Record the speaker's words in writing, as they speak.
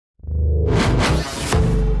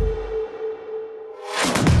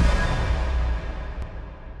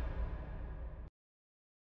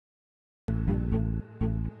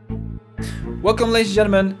Welcome, ladies and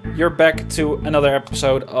gentlemen. You're back to another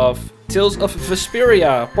episode of Tales of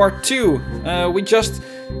Vesperia, part 2. We just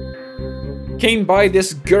came by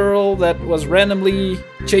this girl that was randomly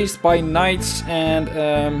chased by knights, and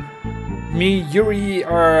me, Yuri,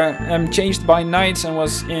 are chased by knights and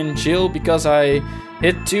was in jail because I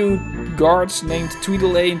hit 2 guards named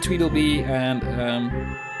Tweedle-A and Tweedle-B, and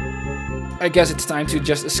I guess it's time to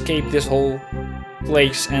just escape this whole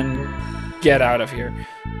place and get out of here.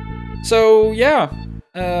 So yeah,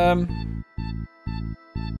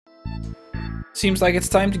 seems like it's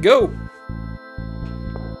time to go.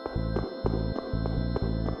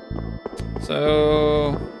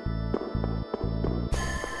 So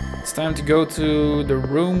it's time to go to the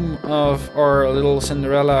room of our little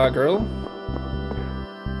Cinderella girl.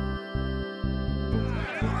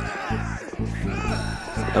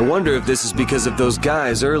 I wonder if this is because of those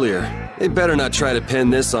guys earlier. They better not try to pin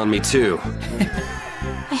this on me too.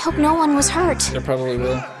 I hope no one was hurt. They probably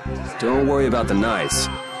will. Don't worry about the knights.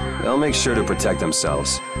 They'll make sure to protect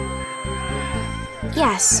themselves.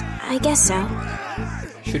 Yes, I guess so.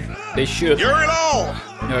 They should. You're it all!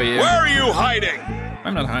 Oh yeah. Where are you hiding?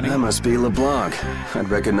 I'm not hiding. That must be LeBlanc. I'd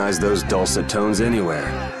recognize those dulcet tones anywhere.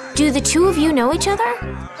 Do the two of you know each other?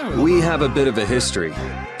 Oh. We have a bit of a history.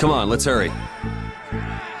 Come on, let's hurry.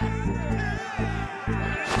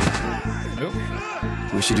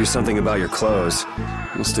 We should do something about your clothes.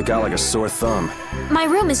 You'll stick out like a sore thumb. My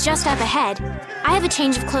room is just up ahead. I have a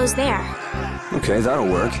change of clothes there. Okay, that'll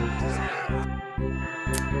work.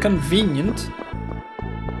 Convenient.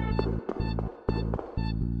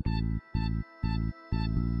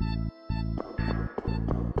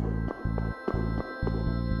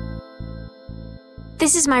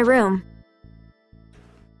 This is my room.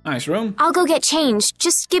 Nice room. I'll go get changed.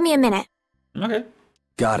 Just give me a minute. Okay.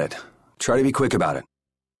 Got it. Try to be quick about it.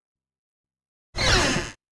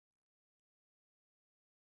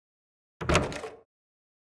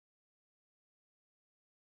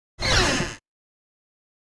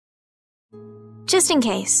 Just in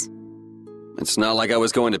case. It's not like I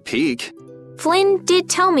was going to peek. Flynn did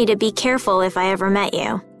tell me to be careful if I ever met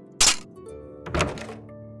you.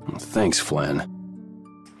 Well, thanks, Flynn.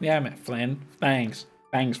 Yeah, I met Flynn. Thanks.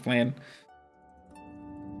 Thanks, Flynn.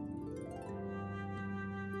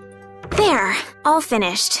 There, all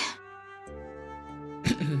finished.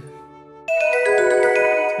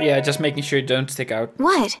 Yeah, just making sure you don't stick out.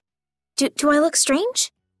 What? Do I look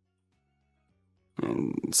strange?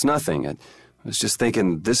 It's nothing. I was just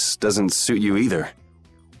thinking this doesn't suit you either.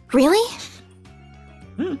 Really?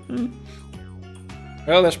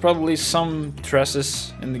 Well, there's probably some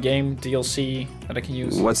dresses in the game DLC that I can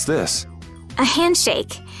use. What's this? A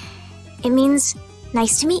handshake. It means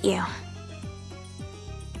nice to meet you.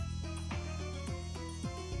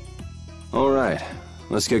 All right,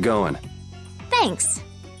 let's get going. Thanks.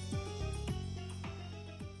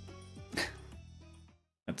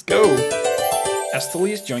 Let's go.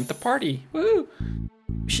 Esteli's joined the party. Woo!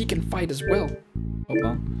 She can fight as well. Hold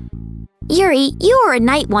on. Yuri, you were a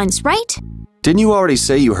knight once, right? Didn't you already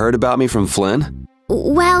say you heard about me from Flynn?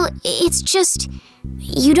 Well, it's just...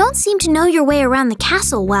 you don't seem to know your way around the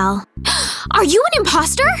castle well. Are you an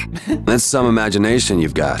imposter? That's some imagination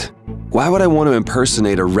you've got. Why would I want to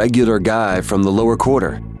impersonate a regular guy from the lower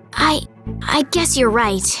quarter? I guess you're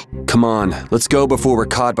right. Come on, let's go before we're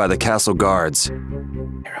caught by the castle guards.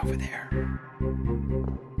 They're over there.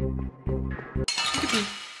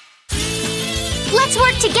 Let's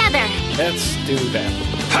work together. Let's do that.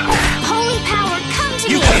 Holy power, come to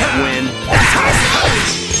me. You can't win.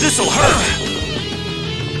 This'll hurt.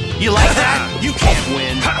 You like that? You can't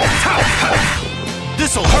win.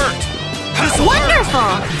 This'll hurt. This'll Wonderful.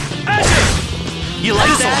 hurt. You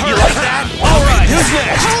like that? You like that? All right, who's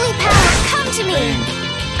next? Holy power, come to me.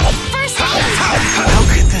 First aid. How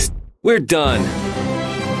could this? We're done.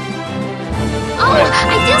 Oh,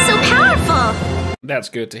 I feel so powerful. That's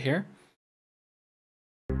good to hear.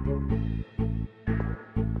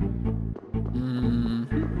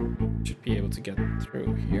 Should be able to get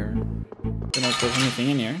through here. Don't know if there's anything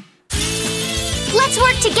in here. Let's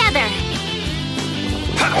work together.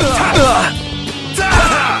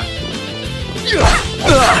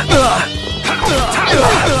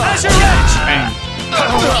 That's your edge. Bang.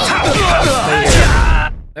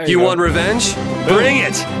 There You go. want revenge? Bring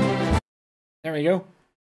it! There we go.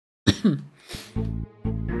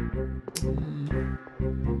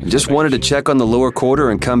 I just wanted to check on the lower quarter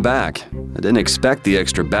and come back. I didn't expect the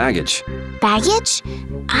extra baggage. Baggage?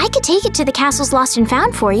 I could take it to the castle's lost and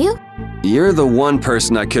found for you. You're the one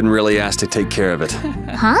person I couldn't really ask to take care of it.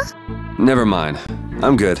 Huh? Never mind.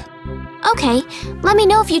 I'm good. Okay, let me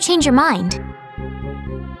know if you change your mind.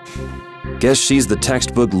 Guess she's the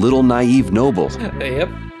textbook little naive noble. Yep.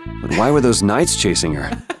 But why were those knights chasing her?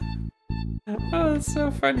 Oh, that's so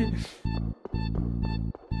funny.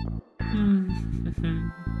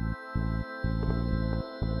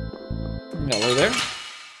 Hello there.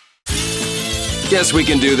 Guess we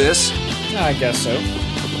can do this. I guess so.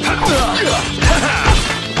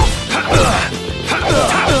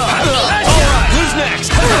 Who's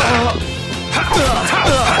next?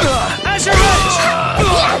 Azure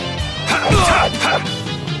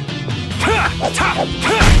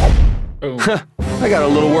Boom. I got a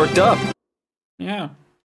little worked up. Yeah.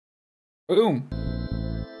 Boom.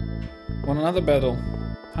 Won another battle.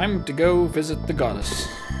 Time to go visit the goddess.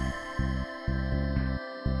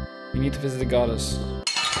 We need to visit the goddess.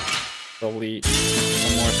 Probably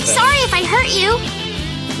some more stuff. Sorry if I hurt you.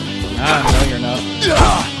 Ah, no, you're not.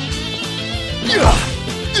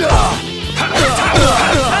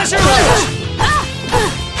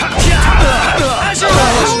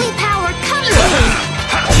 Holy power, come to me.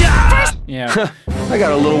 First, Yeah. I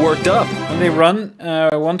got a little worked up. When they run,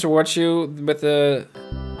 one towards you with the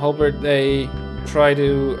halberd, they try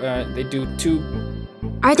to, they do two.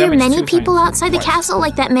 are there Damage many two people times. outside the Twice. castle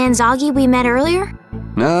like that man Zoggy we met earlier?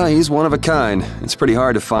 Nah, he's one of a kind. It's pretty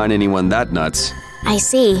hard to find anyone that nuts. I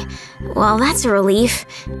see. Well, that's a relief.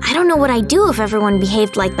 I don't know what I'd do if everyone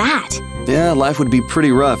behaved like that. Yeah, life would be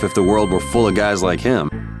pretty rough if the world were full of guys like him.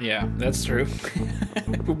 Yeah, that's true.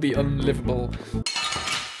 It would be unlivable.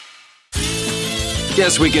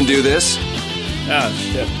 Guess we can do this. Ah,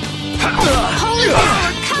 shit. Holy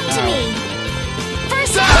power, come to me.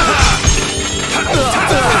 First, Ah,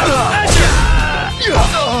 shit.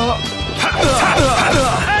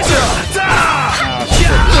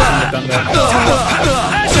 Shouldn't have done that.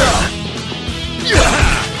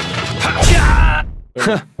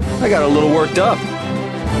 I got a little worked up.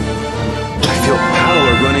 I feel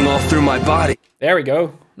power running all through my body. There we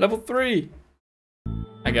go. Level 3.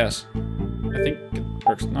 I guess. I think it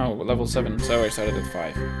works. No, level 7. So I started at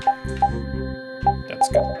 5. That's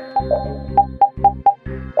good.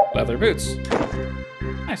 Leather boots.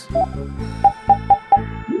 Nice.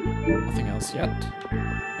 Nothing else yet.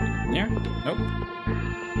 Anything here? Nope.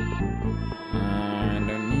 I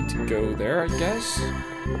don't need to go there, I guess.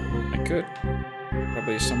 I could.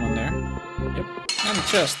 Probably someone there. Yep. And a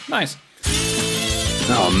chest. Nice.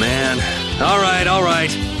 Oh man. All right.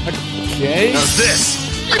 Okay. How's this?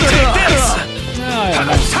 Take this! Ah, yeah,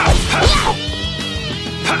 nice.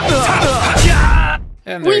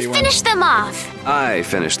 And there we you went. finished them off. I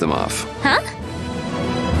finished them off. Huh?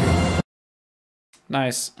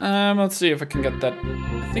 Nice. Let's see if I can get that.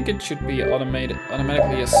 I think it should be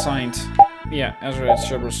automatically assigned. Yeah, Azure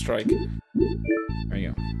Shepherd Strike. There you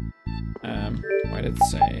go. Why did it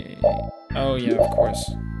say? Oh yeah, of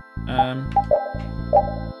course.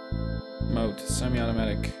 Mode,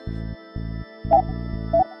 semi-automatic.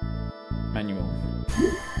 Manual.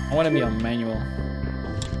 I want to be on manual.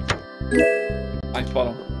 Nice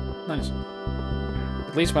bottom. Nice.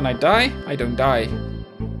 At least when I die, I don't die.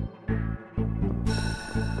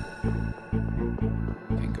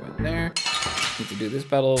 Can't go in there. Need to do this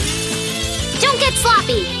battle. Don't get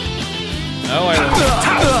sloppy. No, I won't.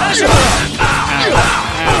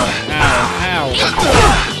 Ow.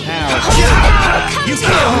 You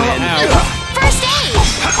can't win. Ow. First aid.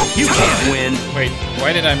 You can't win. Wait,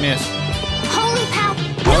 why did I miss? Holy power.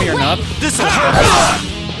 No, you're not. This'll hurt.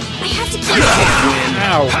 I have to keep You can't win.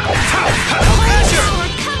 Ow. Holy power,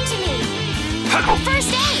 come to me.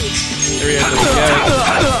 First aid. There you go.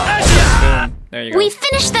 Boom. There you go. We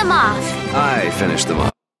finished them off. I finished them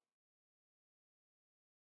off.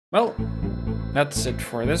 Well, that's it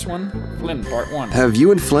for this one. Flynn, part 1. Have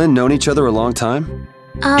you and Flynn known each other a long time?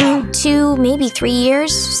 2, maybe 3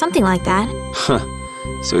 years, something like that. Huh.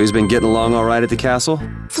 So he's been getting along all right at the castle?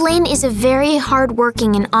 Flynn is a very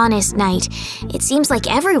hard-working and honest knight. It seems like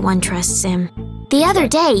everyone trusts him. The other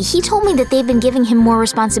day, he told me that they've been giving him more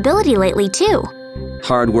responsibility lately, too.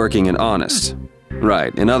 Hardworking and honest.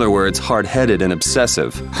 Right. In other words, hard-headed and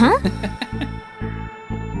obsessive. Huh?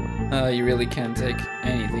 You really can't take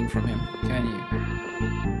anything from him, can you?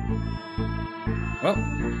 Well,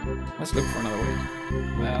 let's look for another way.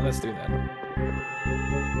 Let's do that.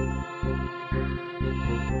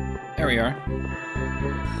 There we are.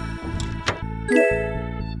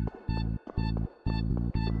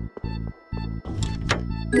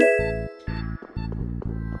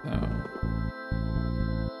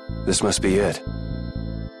 This must be it.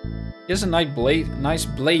 He has a nice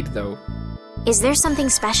blade, though. Is there something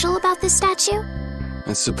special about this statue?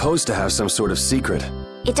 It's supposed to have some sort of secret.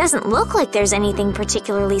 It doesn't look like there's anything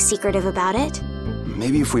particularly secretive about it.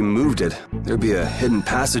 Maybe if we moved it, there'd be a hidden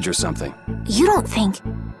passage or something. You don't think?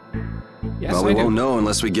 Yes, Well, we won't know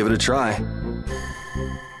unless we give it a try.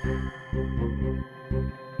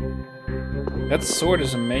 That sword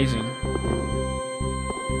is amazing.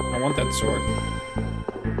 I want that sword.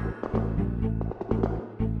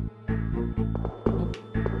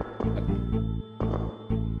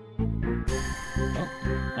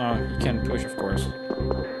 Oh, you can't push, of course.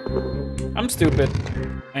 I'm stupid.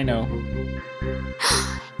 I know.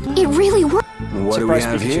 It really worked. What do we Surprise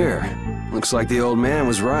have Pikachu. here? Looks like the old man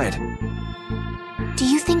was right. Do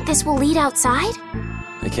you think this will lead outside?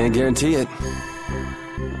 I can't guarantee it.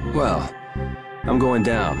 Well, I'm going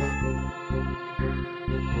down.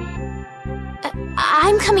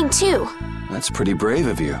 I'm coming too. That's pretty brave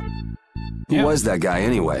of you. Who Yeah. was that guy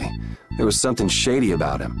anyway? There was something shady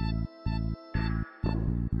about him.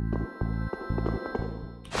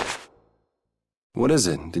 What is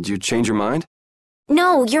it? Did you change your mind?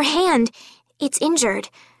 No, your hand. It's injured.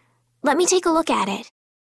 Let me take a look at it.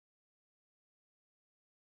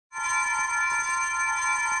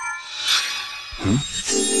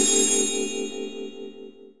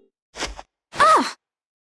 Ah!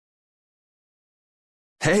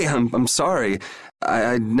 Hey, I'm sorry.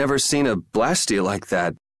 I'd never seen a blasteel like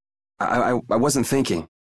that. I wasn't thinking.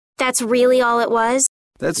 That's really all it was?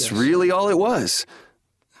 That's Yes. really all it was.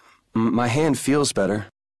 My hand feels better.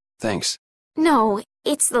 Thanks. No,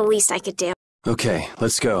 it's the least I could do. Okay,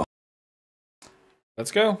 let's go.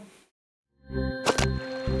 Let's go.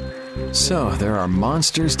 So, there are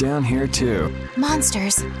monsters down here too.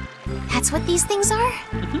 Monsters. That's what these things are?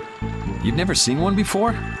 You've never seen one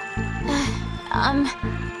before?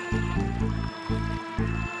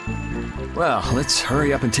 Well, let's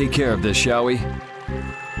hurry up and take care of this, shall we?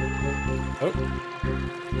 Oh,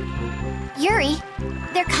 Yuri,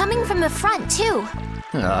 they're coming from the front too.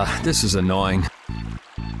 This is annoying.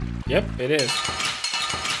 yep, it is.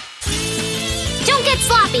 Don't get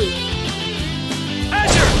sloppy!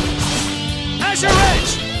 Azure! Azure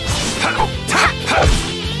Edge!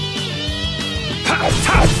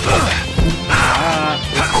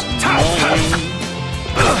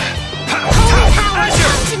 Holy power,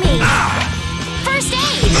 come to me! First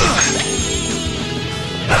aid!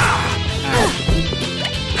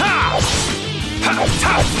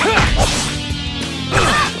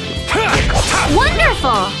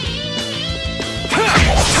 Wonderful!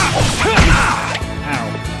 Ow.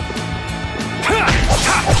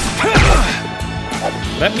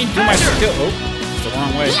 Let me do my skill. Oh, it's the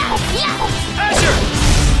wrong way.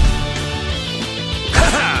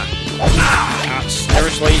 Ah,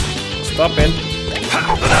 seriously, stop it.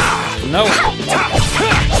 No.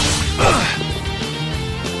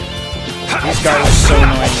 These guys are so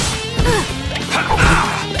annoying.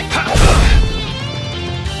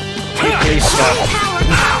 Please stop. Holy power,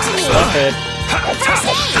 come to me! Stop it. First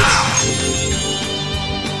aid!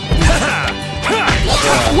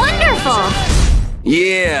 Wonderful!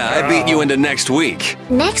 Yeah, I beat you into next week.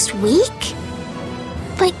 Next week?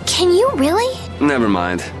 But can you really? Never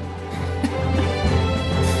mind.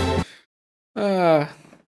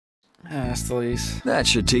 Stelies. That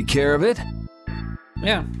should take care of it.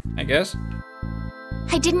 Yeah, I guess.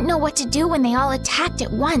 I didn't know what to do when they all attacked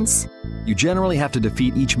at once. You generally have to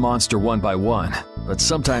defeat each monster one by one, but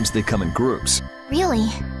sometimes they come in groups. Really?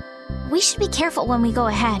 We should be careful when we go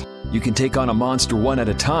ahead. You can take on a monster one at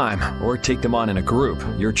a time, or take them on in a group.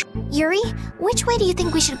 Your Yuri, which way do you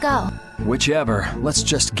think we should go? whichever. Let's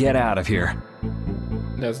just get out of here.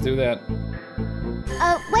 Let's do that.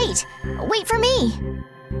 Wait! Wait for me!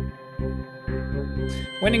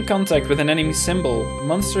 When in contact with an enemy symbol,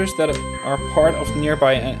 monsters that are part of a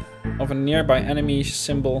nearby enemy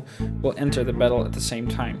symbol will enter the battle at the same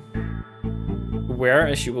time. Beware,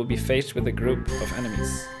 as you will be faced with a group of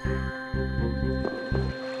enemies.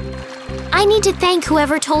 I need to thank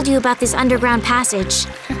whoever told you about this underground passage.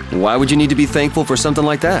 Why would you need to be thankful for something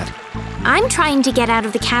like that? I'm trying to get out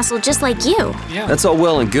of the castle just like you. Yeah. That's all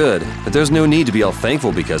well and good, but there's no need to be all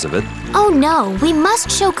thankful because of it. Oh no, we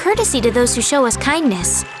must show courtesy to those who show us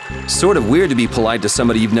kindness. Sort of weird to be polite to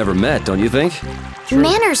somebody you've never met, don't you think?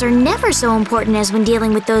 Manners are never so important as when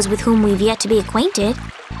dealing with those with whom we've yet to be acquainted.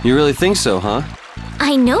 You really think so, huh?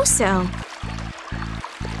 I know so.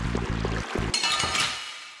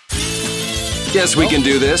 Guess we can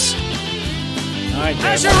do this. I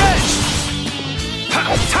guess. Azure Edge!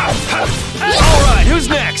 Alright, who's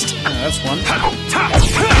next? That's one.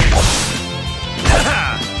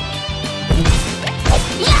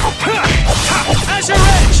 Azure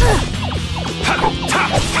Edge!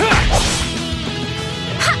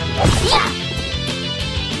 Yeah!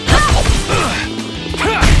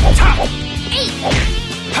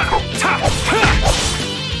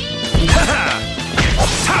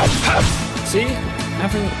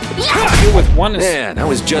 to do with one is... Man, I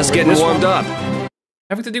was just getting warmed up.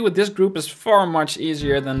 Having to do with this group is far much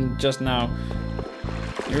easier than just now.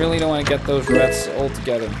 You really don't want to get those rats all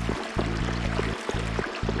together.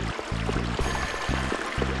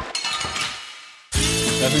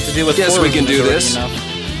 Having to deal with Guess we can do this.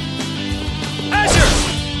 Asher!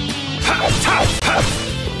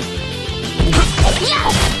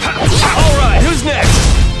 Alright, who's next?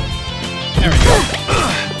 There we go.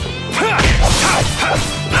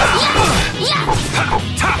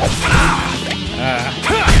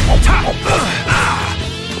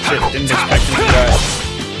 Shit, didn't expect him to die.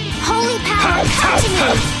 Holy power, come to me!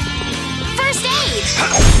 First aid!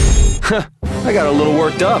 I got a little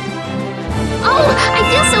worked up. Oh, I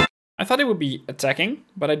feel so... I thought he would be attacking,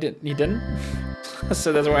 but he didn't.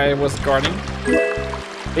 So that's why I was guarding.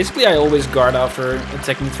 Basically, I always guard after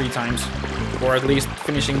attacking 3 times. Or at least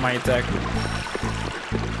finishing my attack.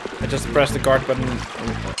 I just press the guard button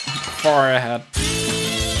far ahead.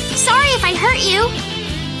 Sorry if I hurt you.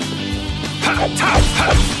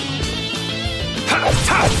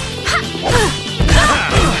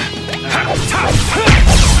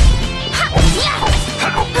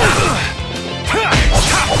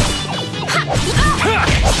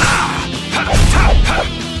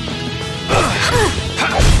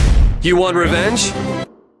 You want revenge?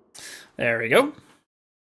 There we go.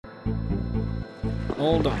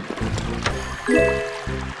 Hold on.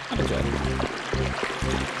 Not a jet.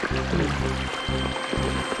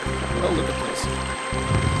 Oh, look at this.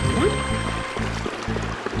 Whoop.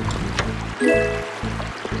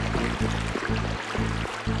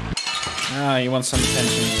 Ah, you want some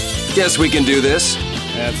attention. Guess we can do this.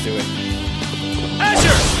 Let's do it.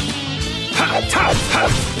 Asher!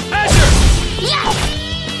 Asher!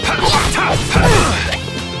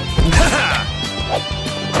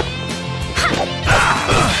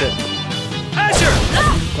 Shit. Asher!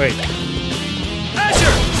 Wait.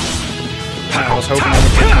 Asher! I was hoping it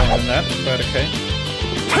would take more than that, but okay.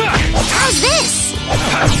 How's this?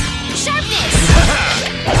 Sharpness!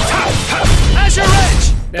 Asher Wrench!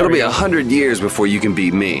 It'll be 100 years before you can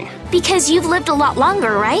beat me. Because you've lived a lot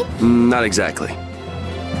longer, right? Not exactly.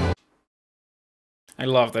 I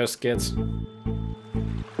love those kids. Can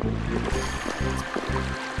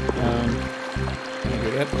I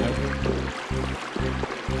do that? Nope.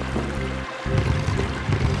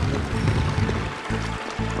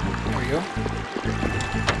 There we go.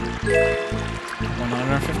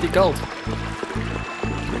 150 gold.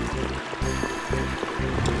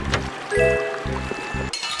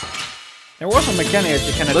 There was a mechanic that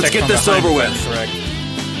you can attack. Let's get from this behind, over with. Correct.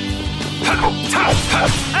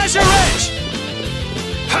 Asher Wrench!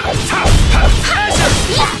 Asher!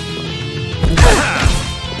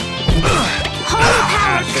 Holy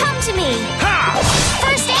power, come to me!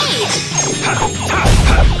 First aid!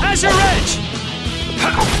 Asher Wrench!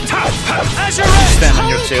 Asher Wrench! Stand on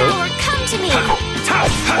your Holy tail. power, come to me!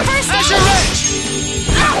 First Asher aid!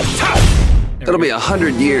 Wrench! It'll be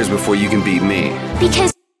 100 years before you can beat me.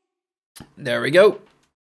 Because... There we go.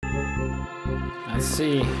 Let's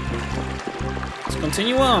see. Let's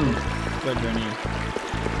continue on the journey.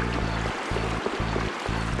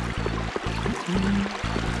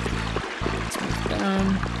 Let's move down.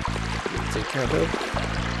 Take care of that.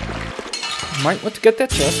 Might want to get that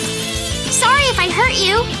chest. Sorry if I hurt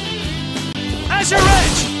you! Asher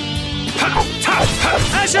Wrench!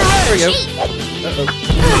 Asher There we Wrench! go. Uh-oh.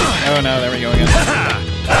 Oh no, there we go again.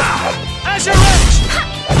 Asher Wrench!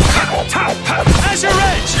 Asher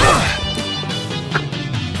Wrench!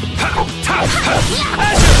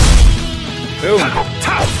 Asher! Boom.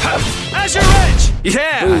 Asher Wrench!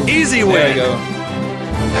 Yeah, Boom. easy There win. we go. I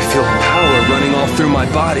feel power running all through my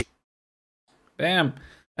body. Bam.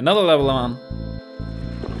 Another level on.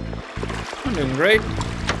 I'm doing great.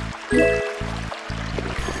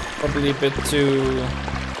 Probably a bit too...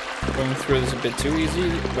 Going through this a bit too easy,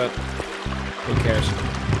 but who cares?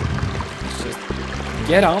 Let's just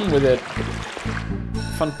get on with it. The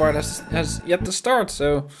fun part has yet to start,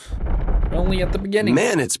 so we're only at the beginning.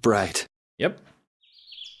 Man, it's bright. Yep.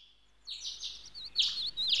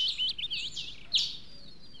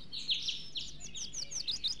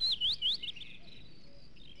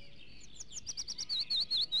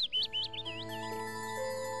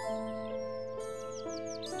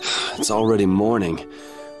 It's already morning.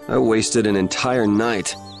 I wasted an entire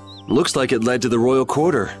night. Looks like it led to the royal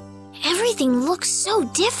quarter. Everything looks so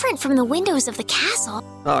different from the windows of the castle.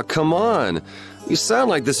 Oh, come on. You sound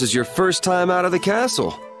like this is your first time out of the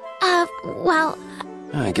castle. Well...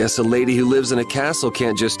 I guess a lady who lives in a castle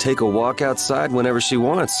can't just take a walk outside whenever she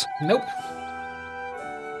wants. Nope.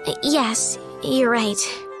 Yes, you're right.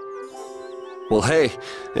 Well, hey,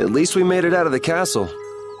 at least we made it out of the castle.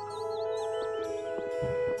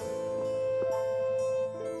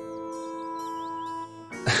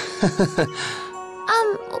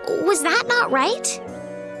 Was that not right?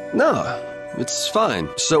 No, it's fine.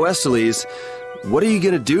 So, Estelies, what are you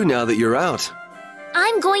gonna do now that you're out?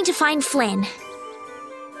 I'm going to find Flynn.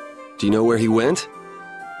 Do you know where he went?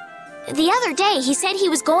 The other day, he said he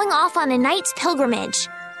was going off on a knight's pilgrimage.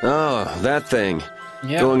 Oh, that thing.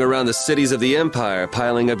 Yeah. Going around the cities of the Empire,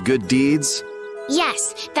 piling up good deeds?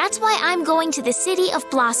 Yes, that's why I'm going to the City of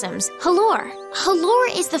Blossoms, Halor.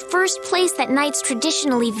 Halor is the first place that knights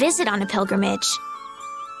traditionally visit on a pilgrimage.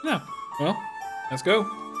 Yeah, well, let's go.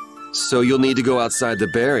 So you'll need to go outside the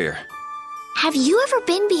barrier. Have you ever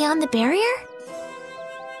been beyond the barrier?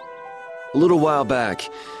 A little while back.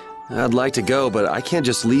 I'd like to go, but I can't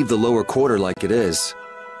just leave the lower quarter like it is.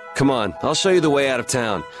 Come on, I'll show you the way out of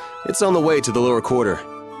town. It's on the way to the lower quarter.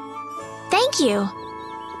 Thank you.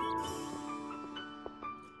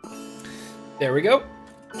 There we go.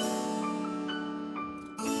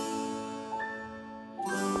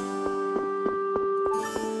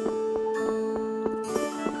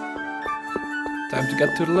 Time to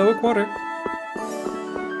get to the lower quarter.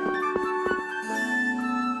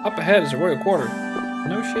 Up ahead is a royal quarter.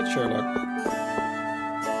 No shit, Sherlock.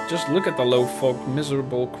 Just look at the low folk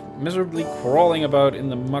miserably crawling about in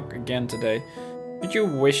the muck again today. Did you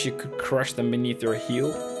wish you could crush them beneath your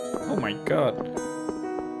heel? Oh my god.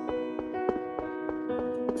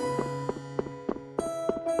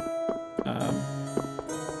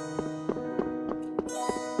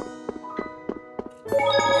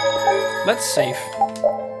 Let's save.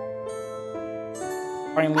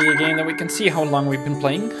 Finally a game that we can see how long we've been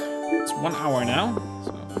playing. It's 1 hour now.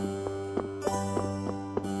 So.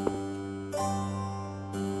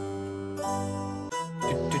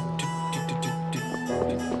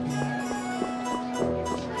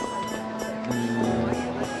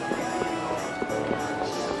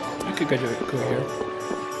 I could go here.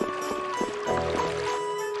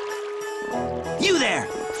 You there!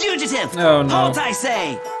 Fugitive! Oh, no. Halt, I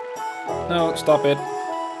say! No, stop it.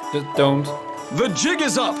 Just don't. The jig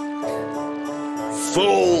is up!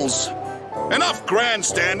 Fools! Enough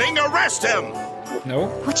grandstanding, arrest him! No.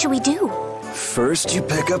 What should we do? First you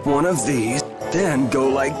pick up one of these, then go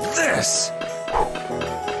like this.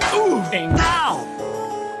 Ooh! Dang. Ow!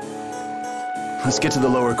 Let's get to the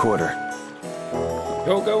lower quarter.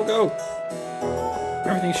 Go, go, go!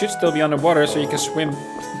 Everything should still be underwater so you can swim.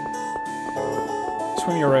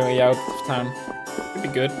 Swim your way out of town. Could be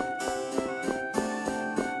good.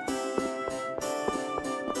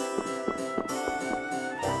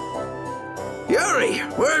 Yuri,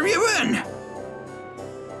 where have you been?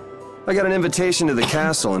 I got an invitation to the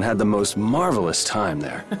castle and had the most marvelous time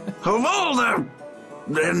there. Hello there.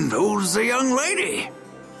 Then who's the young lady?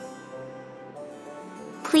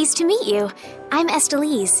 Pleased to meet you. I'm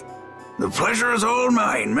Estelies. The pleasure is all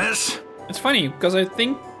mine, miss. It's funny, because I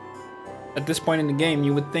think at this point in the game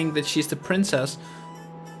you would think that she's the princess.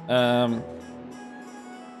 And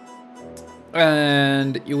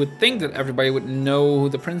you would think that everybody would know who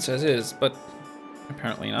the princess is, but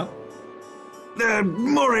apparently not.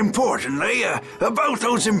 More importantly, about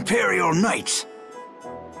those Imperial Knights.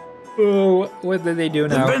 Oh, what did they do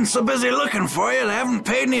now? They've been so busy looking for you, they haven't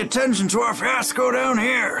paid any attention to our fiasco down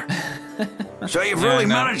here. So you've really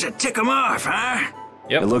managed to tick them off, huh?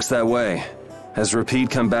 Yep. It looks that way. Has Repeat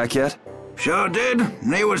come back yet? Sure did.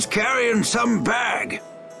 He was carrying some bag.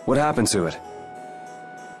 What happened to it?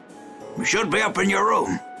 It should be up in your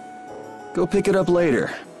room. Go pick it up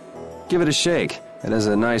later. Give it a shake. It has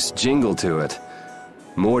a nice jingle to it.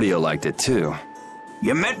 Mordio liked it too.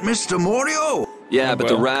 You met Mr. Mordio? Yeah, but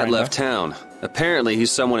the well, rat kinda. left town. Apparently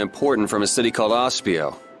he's someone important from a city called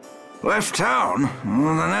Ospio. Left town?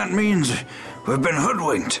 Well, then that means we've been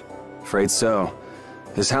hoodwinked. Afraid so.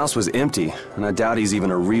 His house was empty, and I doubt he's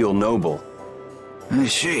even a real noble. I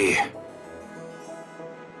see.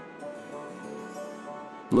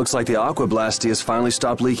 Looks like the Aqua Blasty has finally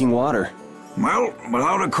stopped leaking water. Well,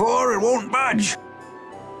 without a core, it won't budge.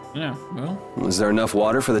 Yeah, well. Is there enough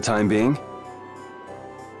water for the time being?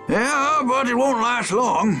 Yeah, but it won't last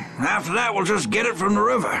long. After that, we'll just get it from the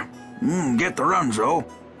river. Get the Runzo.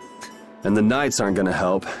 And the knights aren't gonna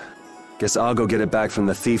help. Guess I'll go get it back from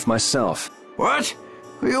the thief myself. What?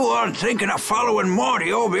 You aren't thinking of following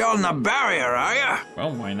Mordio beyond the barrier, are ya?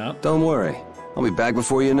 Well, why not? Don't worry. I'll be back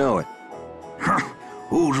before you know it.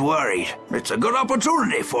 Who's worried? It's a good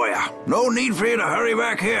opportunity for you. No need for you to hurry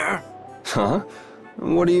back here. Huh?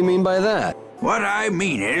 What do you mean by that? What I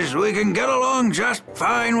mean is, we can get along just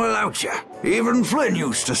fine without you. Even Flynn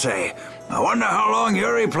used to say, I wonder how long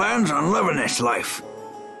Yuri plans on living this life.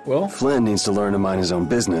 Well, Flynn needs to learn to mind his own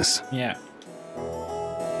business. yeah.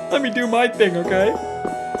 Let me do my thing, okay?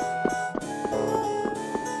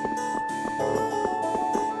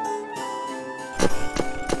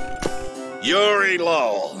 Yuri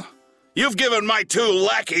Lowell, you've given my 2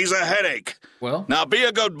 lackeys a headache. Well, Now be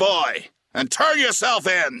a good boy and turn yourself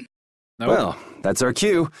in. no. Well, that's our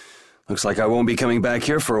cue. Looks like I won't be coming back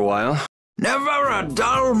here for a while. Never a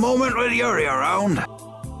dull moment with Yuri around.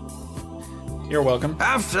 You're welcome.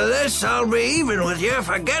 After this, I'll be even with you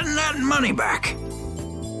for getting that money back.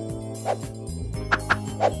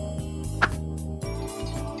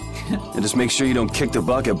 And just make sure you don't kick the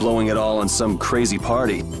bucket blowing it all on some crazy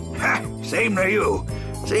party. Ha! Same to you.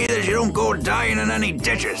 See that you don't go dying in any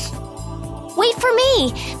ditches. Wait for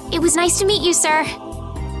me! It was nice to meet you, sir.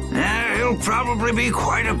 He'll probably be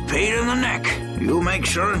quite a pain in the neck. You make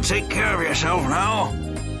sure and take care of yourself now.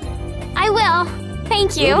 I will.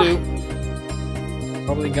 Thank you. Will do.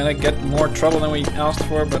 Probably gonna get more trouble than we asked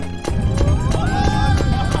for, but...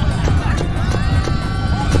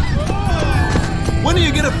 When are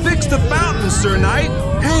you gonna fix the fountain, Sir Knight?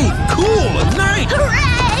 Hey, cool, a knight!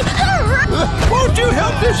 Hooray! Won't you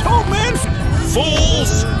help this old man?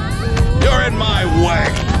 Fools! You're in my way.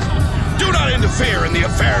 Do not interfere in the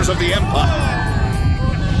affairs of the Empire.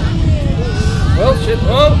 Well, shit.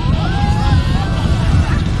 Oh!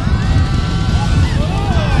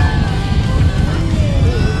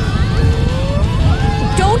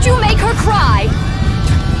 Don't you make her cry!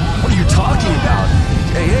 What are you talking about?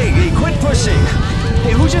 Hey, quit pushing!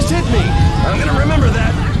 Hey, who just hit me? I'm gonna remember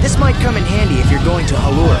that. This might come in handy if you're going to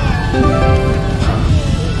Halur.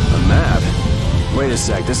 A map? Wait a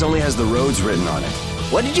sec, this only has the roads written on it.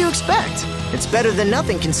 What did you expect? It's better than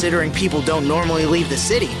nothing considering people don't normally leave the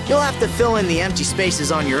city. You'll have to fill in the empty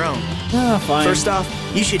spaces on your own. Ah, fine. First off,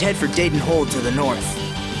 you should head for Deidon Hold to the north.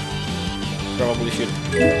 Probably should.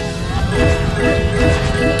 There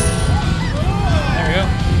we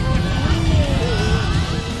go.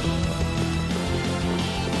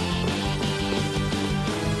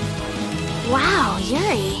 Wow,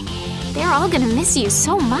 Yuri. They're all gonna miss you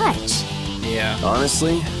so much. Yeah.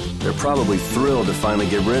 Honestly, they're probably thrilled to finally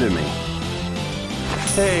get rid of me.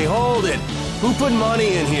 Hey, hold it! Who put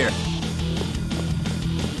money in here?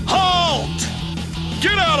 Halt!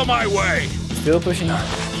 Get out of my way! Still pushing.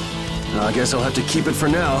 I guess I'll have to keep it for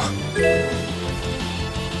now.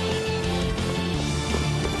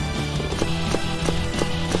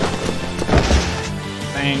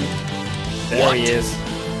 Bang. There he is.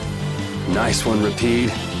 Nice one, Repeat.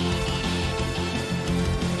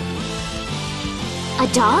 A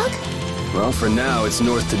dog? Well, for now, it's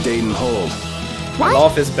north to Deidon Hold. I What?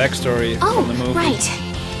 love his backstory from the movie. Right.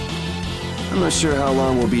 I'm not sure how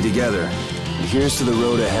long we'll be together. But here's to the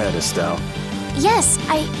road ahead, Estelle. Yes,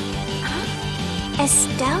 Huh?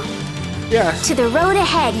 Estelle? Yeah, To the road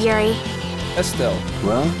ahead, Yuri. Estelle.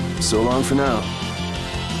 Well, so long for now.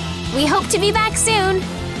 We hope to be back soon.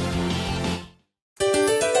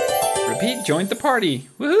 Repeat joined the party.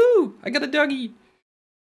 Woohoo! I got a doggy.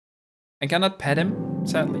 I cannot pet him,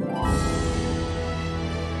 sadly. But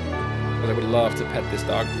I would love to pet this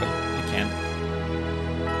dog, but I can't.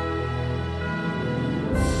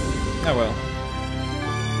 Oh well.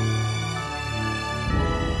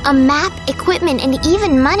 A map, equipment, and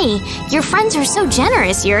even money. Your friends are so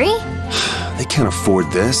generous, Yuri. They can't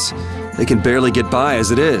afford this. They can barely get by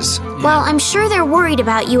as it is. Well, I'm sure they're worried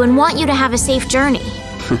about you and want you to have a safe journey.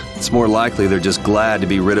 It's more likely they're just glad to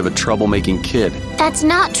be rid of a troublemaking kid. That's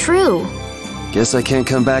not true. Guess I can't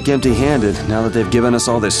come back empty-handed now that they've given us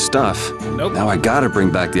all this stuff. Nope. Now I gotta bring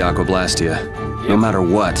back the Aquablastia, no matter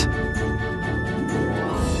what.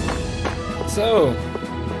 So,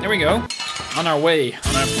 there we go. On our way,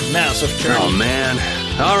 on our massive journey. Oh man.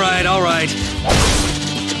 All right.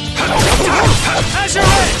 Azure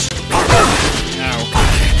Edge! Ow.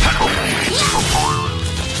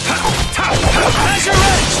 Azure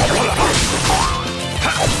Edge!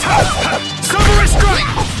 Samurai Strike!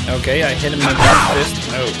 Okay, I hit him with that fist.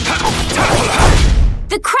 Oh.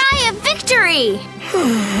 The cry of victory!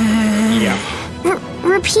 Yeah.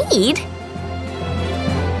 Repeat?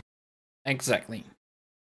 Exactly.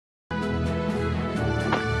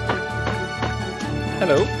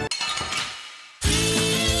 Hello.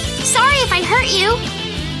 Sorry if I hurt you.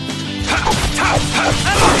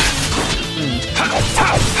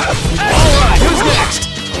 Alright, who's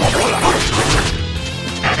next?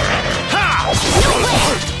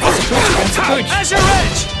 Azure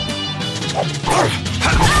Edge!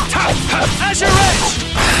 Azure Edge!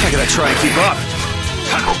 I gotta try and keep up.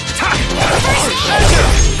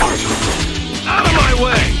 Out of my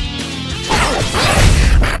way!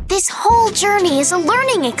 This whole journey is a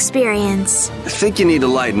learning experience. I think you need to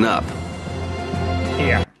lighten up.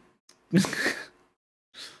 Yeah.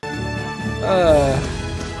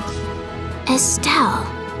 Estelle.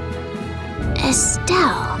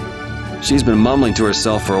 Estelle. She's been mumbling to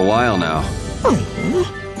herself for a while now.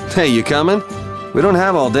 Hey, you coming? We don't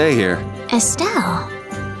have all day here. Estelle.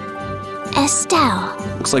 Estelle.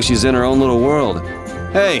 Looks like she's in her own little world.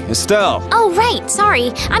 Hey, Estelle! Oh, right,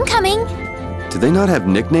 sorry. I'm coming. Do they not have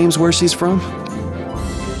nicknames where she's from?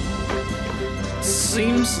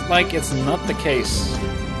 Seems like it's not the case.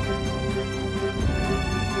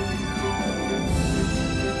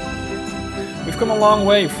 We've come a long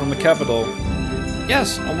way from the capital.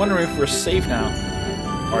 Yes, I'm wondering if we're safe now.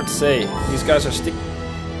 Hard to say. These guys are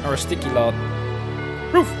a sticky lot.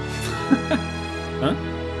 Roof. Huh?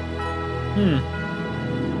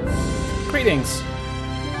 Greetings.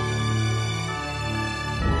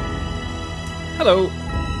 Hello.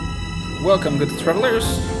 Welcome, good travelers.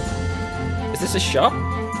 Is this a shop?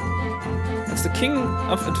 It's the King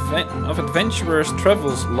of Adventurers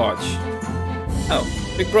Travels Lodge. Oh,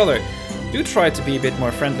 big brother, do try to be a bit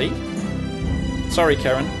more friendly. Sorry,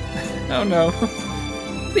 Karen. Oh no.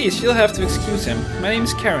 Please, you'll have to excuse him. My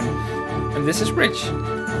name's Karen, and this is Rich.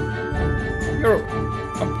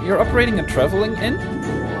 You're operating a traveling inn?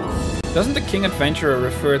 Doesn't the King Adventurer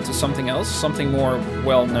refer to something else, something more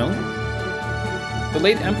well-known? The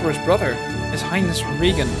late Emperor's brother, His Highness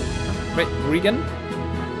Regan,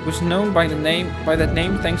 who's known by that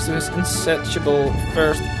name thanks to his insatiable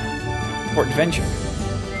thirst for adventure.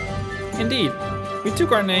 Indeed, we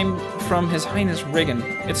took our name from His Highness Regan.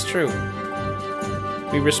 It's true.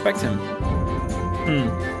 We respect him.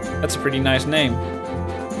 That's a pretty nice name.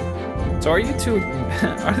 So are the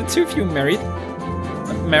two of you married?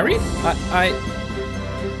 Married?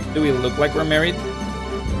 Do we look like we're married?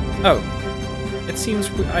 Oh, it seems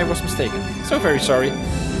I was mistaken. So very sorry.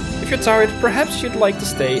 If you're tired, perhaps you'd like to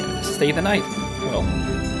stay the night. Well,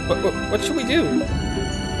 what should we do?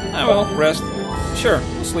 Ah, well, rest. Sure,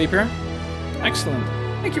 we'll sleep here. Excellent.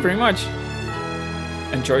 Thank you very much.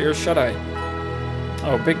 Enjoy your shut-eye.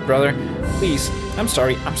 Oh, big brother, please. I'm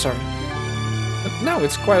sorry. No,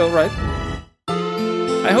 it's quite alright.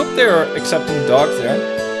 I hope they're accepting dogs there.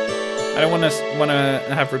 I don't want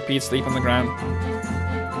to have Repeat sleep on the ground.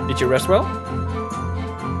 Did you rest well?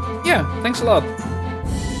 Yeah, thanks a lot.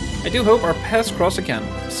 I do hope our paths cross again,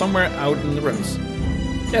 somewhere out in the roads.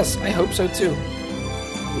 Yes, I hope so too.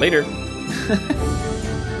 Later.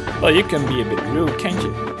 Well, you can be a bit rude, can't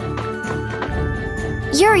you?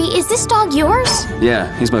 Yuri, is this dog yours?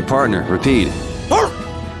 Yeah, he's my partner, Repeat.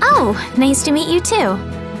 Oh, nice to meet you too.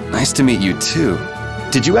 Nice to meet you too.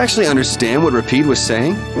 Did you actually understand what Repeat was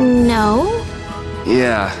saying? No.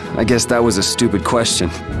 Yeah, I guess that was a stupid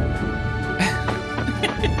question.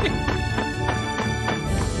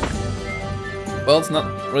 Well, it's not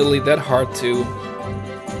really that hard to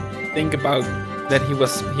think about that he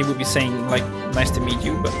would be saying like nice to meet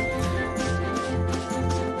you, but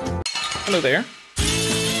hello there.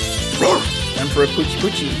 Emperor Poochie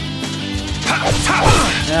Poochie.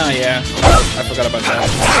 Oh yeah, I forgot about that.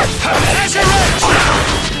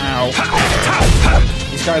 Ow.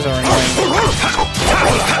 These guys are annoying.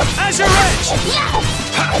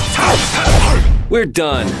 We're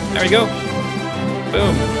done. There we go.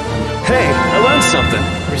 Boom. Hey, I learned something.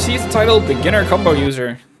 Receive the title Beginner Combo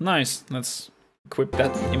User. Nice. Let's equip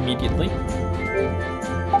that immediately.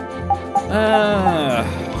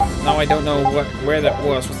 Now I don't know where that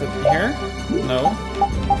was. Was it here? No.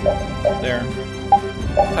 There.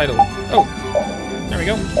 Title. Oh. There we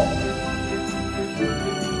go.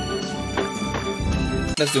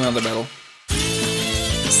 Let's do another battle.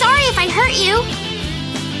 Sorry if I hurt you.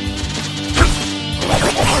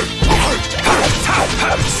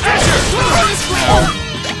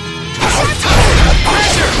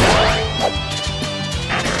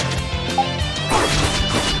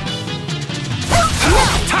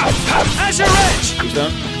 Azure Edge! Who's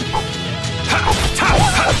done?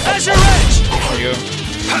 Azure Edge! There you go.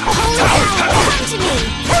 Holy hell, come to me.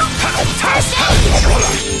 First aid.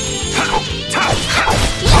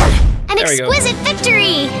 An There we go. exquisite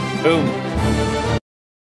victory. Boom.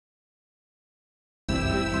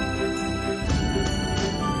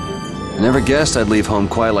 I never guessed I'd leave home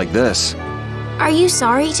quite like this. Are you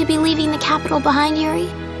sorry to be leaving the capital behind, Yuri?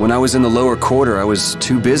 When I was in the lower quarter, I was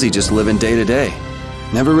too busy just living day to day.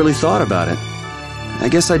 Never really thought about it. I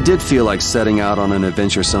guess I did feel like setting out on an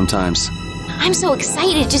adventure sometimes. I'm so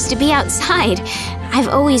excited just to be outside. I've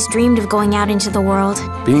always dreamed of going out into the world.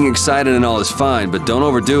 Being excited and all is fine, but don't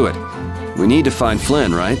overdo it. We need to find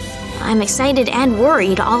Flynn, right? I'm excited and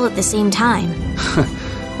worried all at the same time.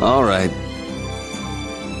 All right.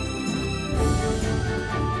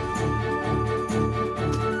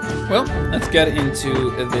 Well, let's get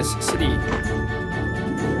into this city.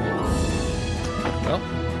 Well,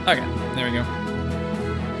 okay, there we go.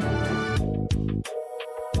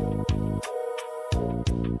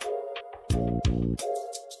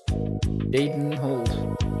 Deidon Hold.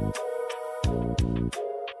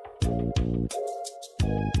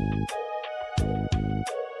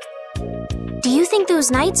 Do you think those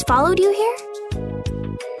knights followed you here?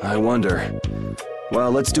 I wonder.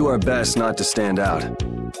 Well, let's do our best not to stand out.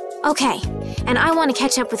 Okay, and I want to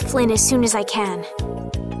catch up with Flynn as soon as I can.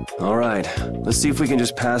 All right, let's see if we can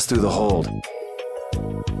just pass through the hold.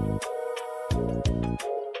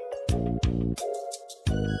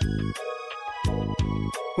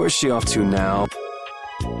 Where's she off to now?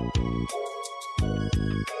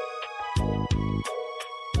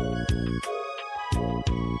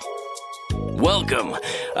 Welcome.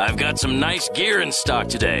 I've got some nice gear in stock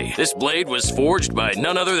today. This blade was forged by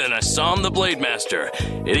none other than Assam the Blade Master.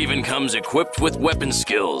 It even comes equipped with weapon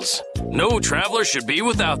skills. No traveler should be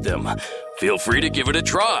without them. Feel free to give it a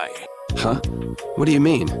try. Huh? What do you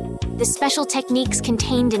mean? The special techniques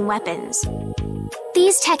contained in weapons.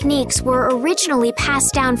 These techniques were originally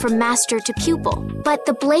passed down from master to pupil, but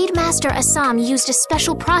the Blade Master Assam used a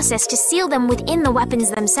special process to seal them within the weapons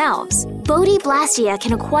themselves. Bodhi Blastia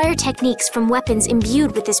can acquire techniques from weapons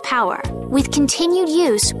imbued with this power. With continued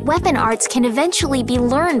use, weapon arts can eventually be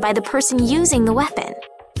learned by the person using the weapon.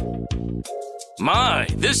 My,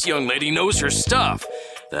 this young lady knows her stuff.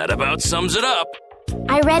 That about sums it up.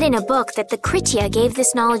 I read in a book that the Kritya gave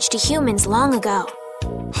this knowledge to humans long ago.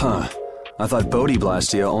 Huh. I thought Bodhi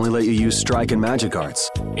Blastia only let you use strike and magic arts.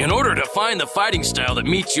 In order to find the fighting style that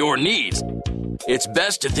meets your needs, it's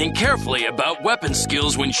best to think carefully about weapon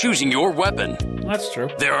skills when choosing your weapon. That's true.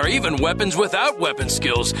 There are even weapons without weapon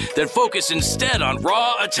skills that focus instead on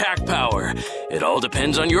raw attack power. It all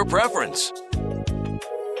depends on your preference.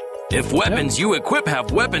 If weapons you equip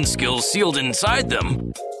have weapon skills sealed inside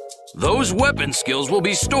them, those weapon skills will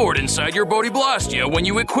be stored inside your Bodhi Blastia when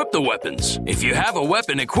you equip the weapons. If you have a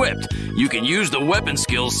weapon equipped, you can use the weapon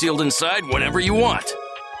skills sealed inside whenever you want.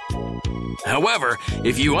 However,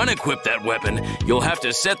 if you unequip that weapon, you'll have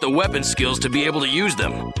to set the weapon skills to be able to use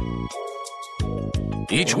them.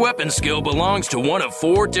 Each weapon skill belongs to one of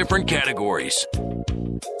 4 different categories.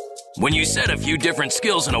 When you set a few different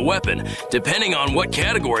skills in a weapon, depending on what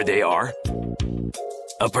category they are,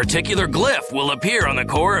 a particular glyph will appear on the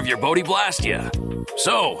core of your Bodhi Blastia.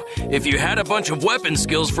 So, if you had a bunch of weapon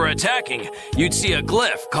skills for attacking, you'd see a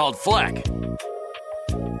glyph called Fleck.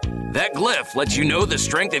 That glyph lets you know the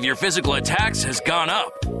strength of your physical attacks has gone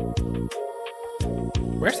up.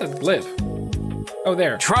 Where's that glyph? Oh,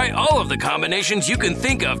 there. Try all of the combinations you can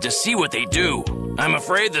think of to see what they do. I'm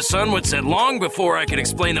afraid the sun would set long before I could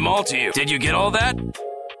explain them all to you. Did you get all that?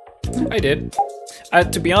 I did.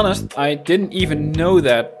 To be honest, I didn't even know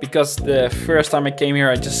that because the first time I came here,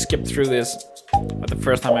 I just skipped through this. But the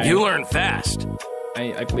first time You learn fast.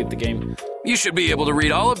 I played the game. You should be able to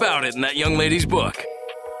read all about it in that young lady's book.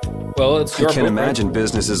 Well, it's your I can't book, imagine right?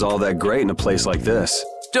 business is all that great in a place like this.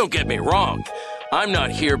 Don't get me wrong. I'm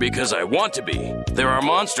not here because I want to be. There are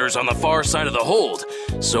monsters on the far side of the hold,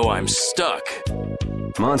 so I'm stuck.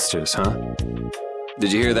 Monsters, huh?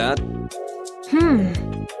 Did you hear that?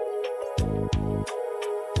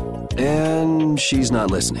 And she's not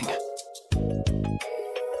listening.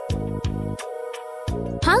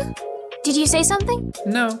 Huh? Did you say something?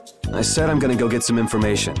 No. I said I'm gonna go get some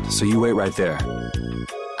information, so you wait right there.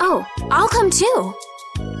 Oh, I'll come too.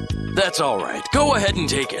 That's all right. Go ahead and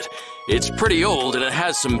take it. It's pretty old and it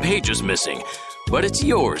has some pages missing, but it's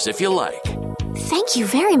yours if you like. Thank you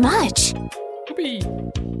very much. Whoopee.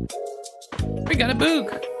 We got a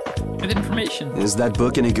book with information. Is that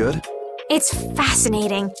book any good? It's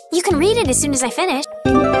fascinating. You can read it as soon as I finish.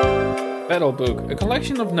 Battle book, a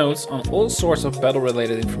collection of notes on all sorts of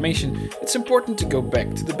battle-related information. It's important to go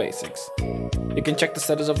back to the basics. You can check the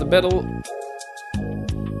status of the battle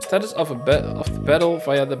the battle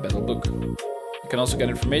via the battle book. You can also get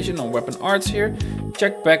information on weapon arts here.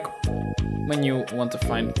 Check back when you want to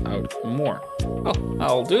find out more. Oh,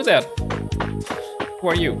 I'll do that. Who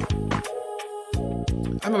are you?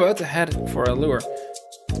 I'm about to head for a lure.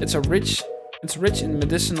 It's rich in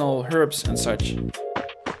medicinal herbs and such.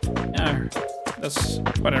 Yeah, that's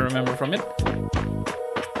what I remember from it.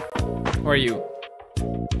 Who are you?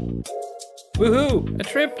 Woohoo! A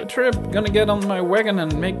trip! Gonna get on my wagon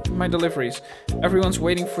and make my deliveries. Everyone's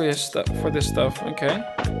waiting for this stuff. Okay.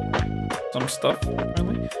 Some stuff,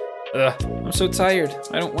 apparently. Ugh, I'm so tired.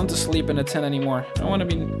 I don't want to sleep in a tent anymore. I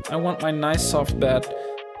want my nice soft bed.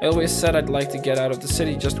 I always said I'd like to get out of the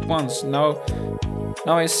city just once. Now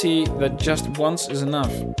I see that just once is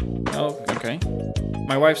enough. Oh, okay.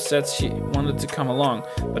 My wife said she wanted to come along,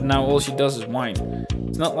 but now all she does is whine.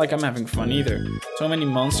 It's not like I'm having fun either. So many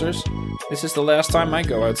monsters. This is the last time I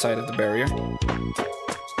go outside of the barrier.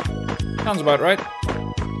 Sounds about right.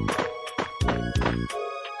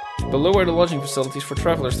 Below are the lodging facilities for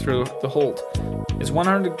travelers through the hold. It's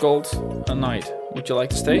 100 gold a night. Would you like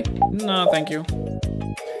to stay? No, thank you.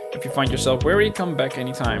 If you find yourself weary, come back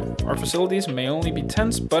anytime. Our facilities may only be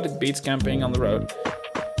tents, but it beats camping on the road.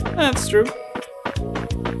 That's true.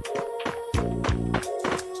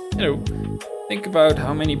 You know, think about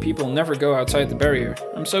how many people never go outside the barrier.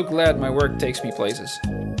 I'm so glad my work takes me places.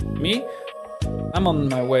 Me? I'm on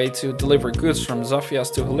my way to deliver goods from Zafias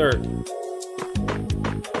to Halert.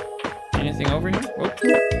 Anything over here? Whoop.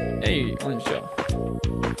 Hey, orange gel.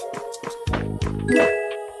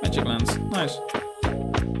 Magic lens. Nice.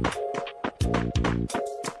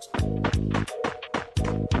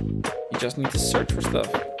 You just need to search for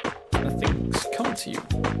stuff. Nothing's come to you.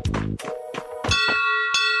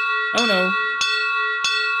 Oh no.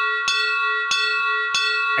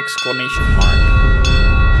 Exclamation mark.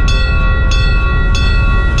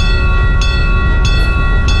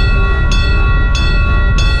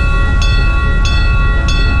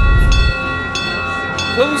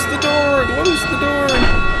 Close the door! Close the door!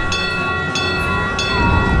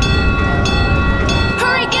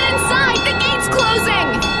 Hurry, get inside! The gate's closing!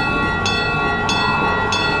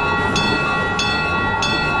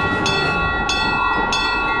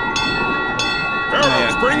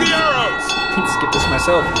 Arrows! Bring the arrows! Need to skip this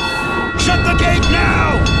myself. Shut the gate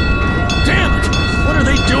now! Damn it! What are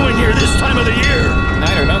they doing here this time of the year?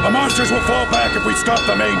 I don't know. The monsters will fall back if we stop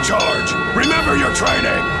the main charge. Remember your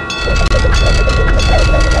training!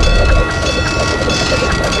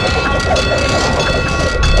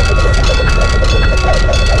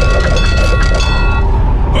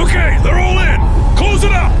 Okay, they're all in! Close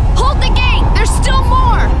it up! Hold the gate! There's still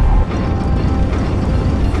more!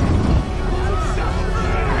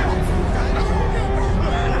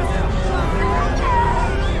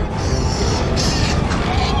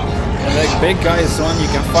 And that big guy is the one you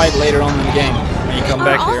can fight later on in the game when you come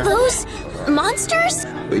back all here. Those monsters?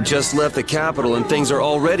 We just left the capital and things are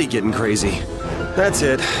already getting crazy. That's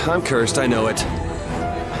it. I'm cursed, I know it.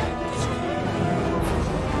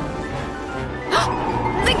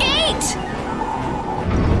 The gate!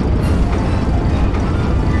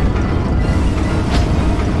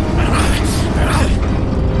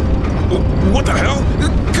 What the hell?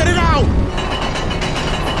 Cut it out!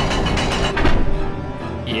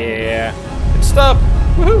 Yeah. Stop!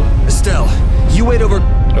 Woohoo! Estelle, you wait over...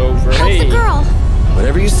 Over. Help the girl!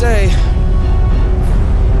 Whatever you say.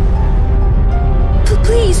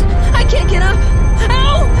 Please, I can't get up.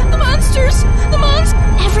 Ow! The monsters! The monsters!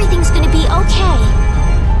 Everything's gonna be okay.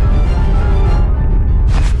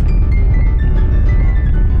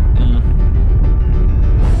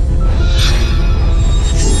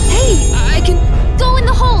 Hey, I can... Go in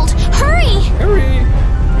the hold! Hurry! Hurry!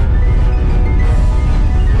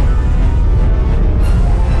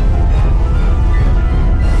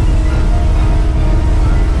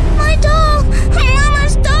 My doll! My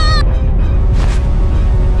mama's doll!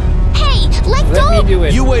 Hey, let go! Let me do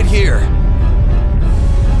it. You wait here.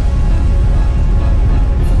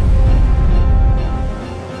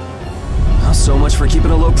 Well, so much for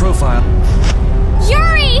keeping a low profile.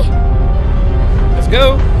 Yuri! Let's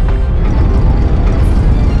go!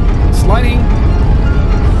 Sliding!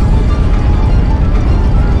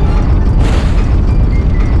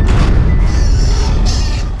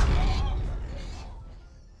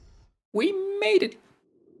 We made it!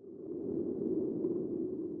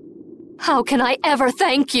 How can I ever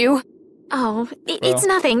thank you? Oh, it's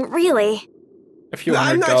nothing, really. A few I'm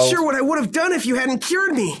hundred not gold. sure what I would have done if you hadn't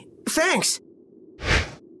cured me. Thanks.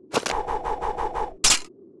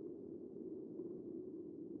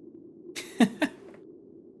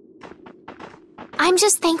 I'm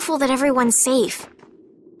just thankful that everyone's safe.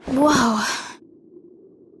 Whoa.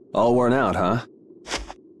 All worn out, huh?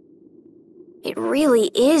 It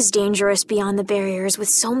really is dangerous beyond the barriers with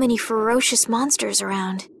so many ferocious monsters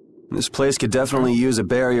around. This place could definitely use a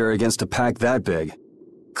barrier against a pack that big.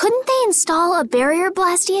 Couldn't they install a barrier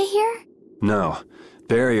blastia here? No.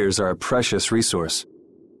 Barriers are a precious resource.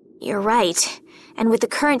 You're right. And with the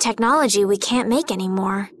current technology, we can't make any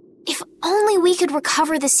more. If only we could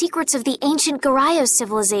recover the secrets of the ancient Garayos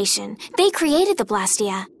civilization. They created the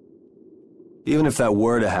blastia. Even if that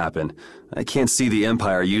were to happen, I can't see the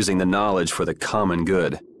Empire using the knowledge for the common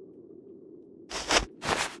good.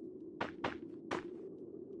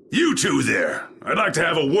 You two there. I'd like to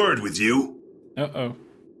have a word with you. Uh-oh.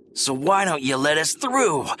 So why don't you let us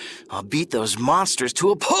through? I'll beat those monsters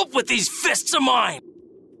to a pulp with these fists of mine!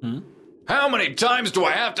 How many times do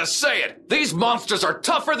I have to say it? These monsters are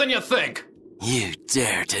tougher than you think! You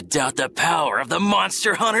dare to doubt the power of the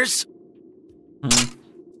monster hunters?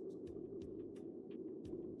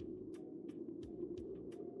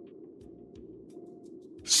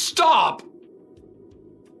 Stop!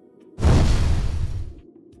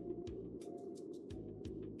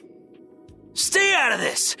 Stay out of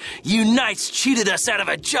this! You knights cheated us out of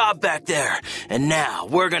a job back there, and now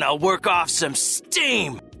we're gonna work off some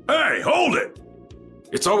steam! Hey, hold it!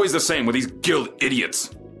 It's always the same with these guild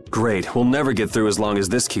idiots. Great, we'll never get through as long as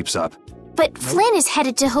this keeps up. But Flynn is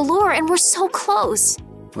headed to Halure and we're so close.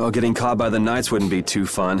 Well, getting caught by the knights wouldn't be too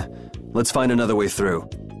fun. Let's find another way through.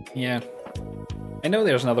 Yeah. I know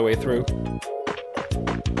there's another way through.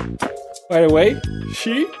 By the way,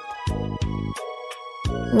 she?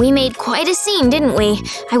 We made quite a scene, didn't we?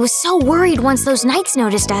 I was so worried once those knights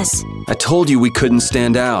noticed us. I told you we couldn't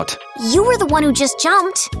stand out. You were the one who just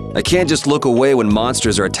jumped. I can't just look away when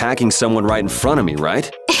monsters are attacking someone right in front of me, right?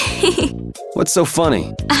 What's so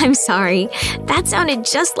funny? I'm sorry. That sounded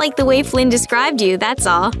just like the way Flynn described you, that's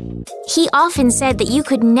all. He often said that you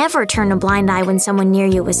could never turn a blind eye when someone near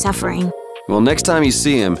you was suffering. Well, next time you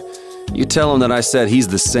see him, you tell him that I said he's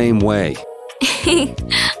the same way.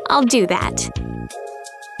 I'll do that.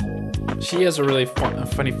 She has a really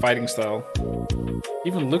funny fighting style.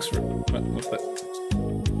 Even looks... What's that?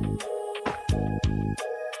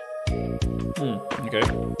 Okay.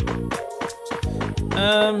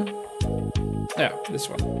 Yeah, this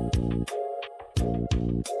one.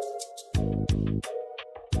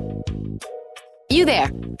 You there.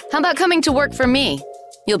 How about coming to work for me?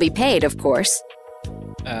 You'll be paid, of course.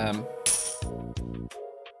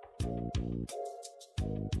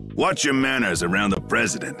 Watch your manners around the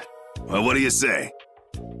president. Well, what do you say?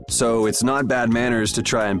 So it's not bad manners to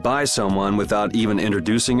try and buy someone without even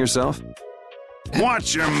introducing yourself?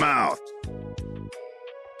 Watch your mouth.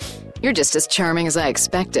 You're just as charming as I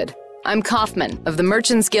expected. I'm Kaufman of the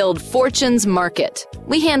Merchants Guild Fortune's Market.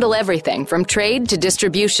 We handle everything from trade to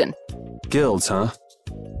distribution. Guilds, huh?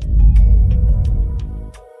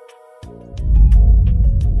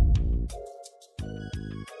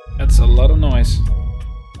 That's a lot of noise.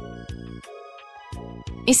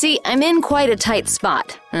 You see, I'm in quite a tight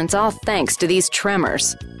spot, and it's all thanks to these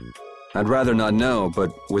tremors. I'd rather not know,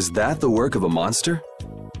 but was that the work of a monster?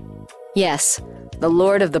 Yes, the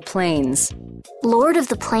Lord of the Plains. Lord of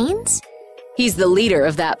the Plains? He's the leader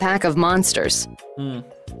of that pack of monsters.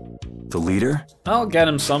 The leader? I'll get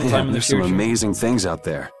him sometime in the there's future. some amazing things out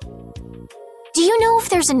there. Do you know if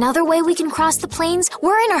there's another way we can cross the plains?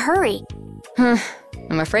 We're in a hurry.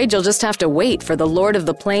 I'm afraid you'll just have to wait for the Lord of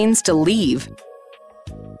the Plains to leave.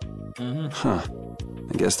 Huh.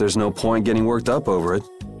 I guess there's no point getting worked up over it.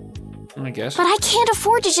 I guess. But I can't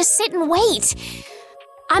afford to just sit and wait.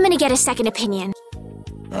 I'm gonna get a second opinion.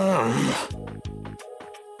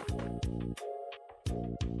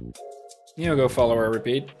 You go follow or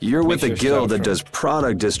repeat. You're with Make a sure guild she's that does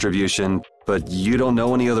product distribution, but you don't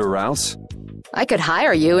know any other routes? I could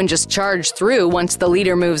hire you and just charge through once the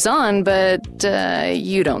leader moves on, but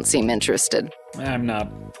you don't seem interested. I'm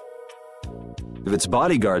not. If it's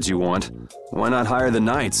bodyguards you want, why not hire the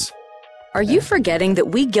knights? Are you forgetting that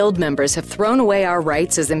we guild members have thrown away our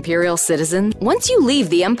rights as Imperial citizens? Once you leave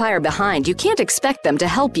the Empire behind, you can't expect them to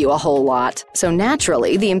help you a whole lot. So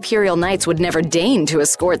naturally, the Imperial Knights would never deign to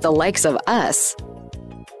escort the likes of us.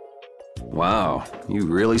 Wow, you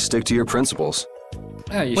really stick to your principles.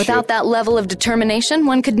 Without that level of determination,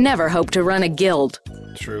 one could never hope to run a guild.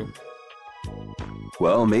 True.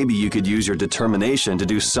 Well, maybe you could use your determination to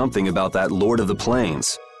do something about that Lord of the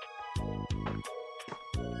Plains.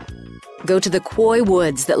 Go to the Quoi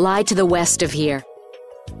Woods that lie to the west of here.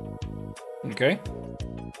 Okay.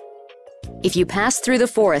 If you pass through the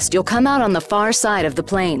forest, you'll come out on the far side of the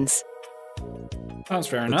plains. That's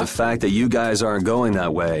fair But enough. the fact that you guys aren't going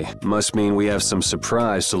that way must mean we have some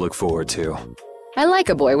surprise to look forward to. I like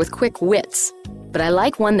a boy with quick wits, but I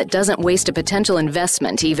like one that doesn't waste a potential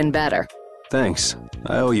investment even better. Thanks.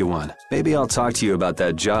 I owe you one. Maybe I'll talk to you about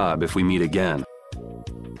that job if we meet again.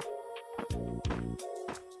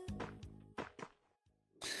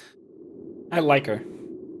 I like her.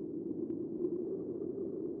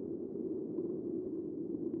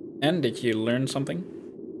 And did you learn something?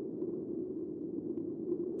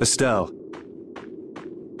 Estelle.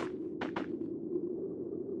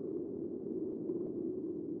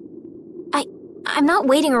 I'm not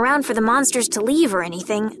waiting around for the monsters to leave or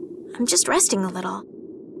anything. I'm just resting a little.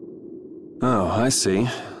 Oh, I see.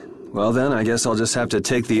 Well then, I guess I'll just have to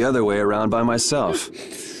take the other way around by myself.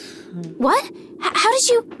 What? How did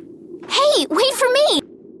you... Hey, wait for me!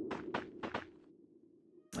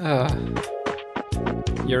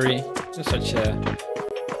 Yuri, you're such a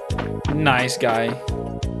nice guy.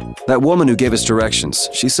 That woman who gave us directions,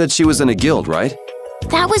 she said she was in a guild, right?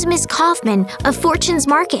 That was Miss Kaufman of Fortune's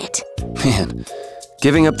Market. Man,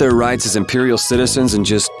 giving up their rights as Imperial citizens and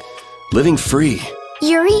just living free.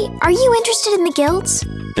 Yuri, are you interested in the guilds?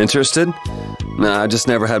 Interested? Nah, I just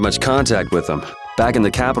never had much contact with them. Back in the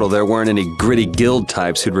capital, there weren't any gritty guild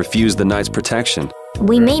types who'd refuse the Knights' protection.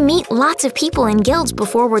 We may meet lots of people in guilds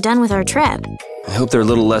before we're done with our trip. I hope they're a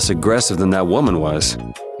little less aggressive than that woman was.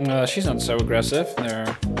 She's not so aggressive.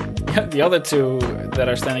 The other two that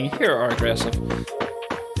are standing here are aggressive.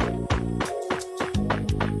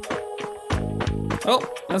 Well,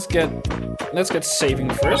 let's get saving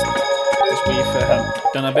first, because we've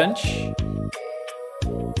done a bench.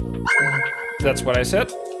 That's what I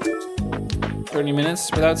said. 30 minutes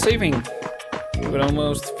without saving. I would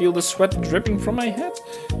almost feel the sweat dripping from my head.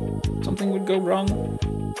 Something would go wrong.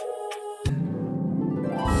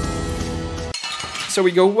 So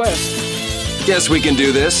we go west. Guess we can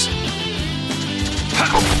do this.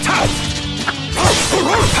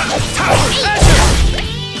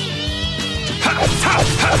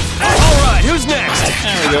 Alright, who's next?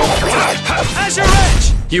 There we go. Azure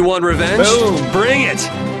Edge! You want revenge? Boom. Bring it!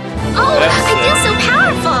 Oh, I feel so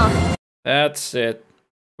powerful! That's it.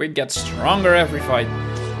 We get stronger every fight.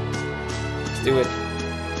 Let's do it.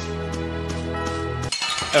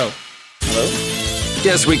 Oh. Hello?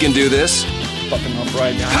 Guess we can do this. Fucking up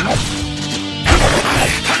right behind me.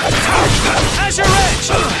 Azure Edge!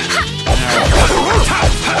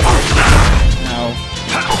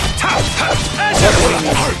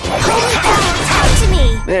 Come to me!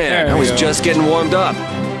 Man, I was just getting warmed up.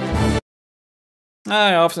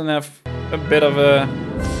 I often have a bit of a...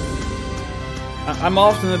 I'm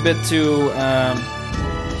often a bit too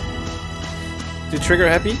trigger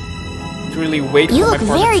happy. To really wait You for my look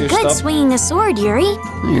partner very to good stop. swinging a sword, Yuri.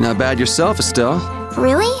 You're not bad yourself, Estelle.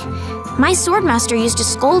 Really? My swordmaster used to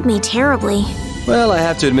scold me terribly. Well, I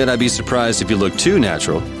have to admit I'd be surprised if you look too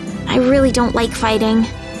natural. I really don't like fighting.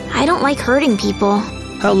 I don't like hurting people.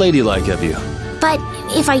 How ladylike of you. But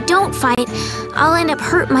if I don't fight, I'll end up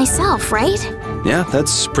hurt myself, right? Yeah,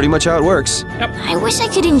 that's pretty much how it works. Yep. I wish I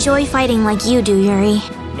could enjoy fighting like you do, Yuri.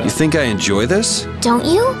 You think I enjoy this? Don't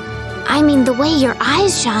you? I mean, the way your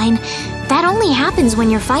eyes shine, that only happens when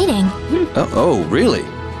you're fighting. Oh, really?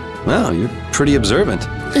 Wow, you're pretty observant.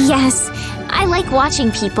 Yes, I like watching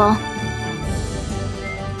people.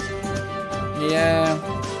 Yeah.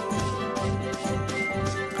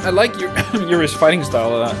 I like Yuri's fighting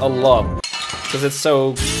style a lot. Because it's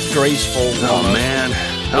so graceful. Oh, almost. man.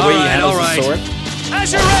 The way he handles the sword.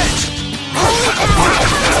 Azure Edge!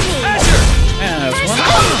 Yeah, that's one.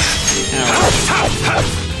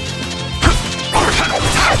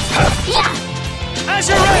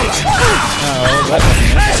 Azure Edge! Oh, that wasn't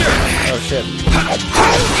it. Oh, shit.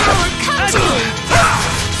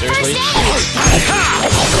 Seriously?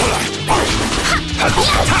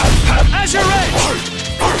 Azure Edge!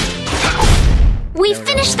 We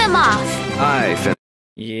finished them off!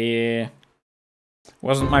 Yeah.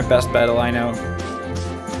 Wasn't my best battle, I know.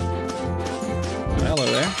 Hello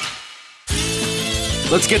there.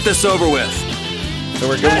 Let's get this over with. So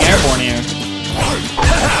we're going airborne here.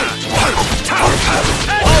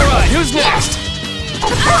 Alright, who's next?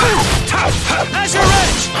 Azure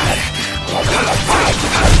Edge!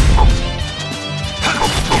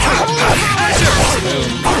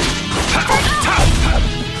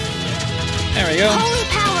 There we go. Holy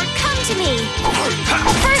power, come to me!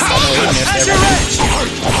 First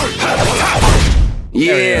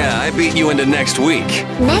Yeah, I beat you into next week.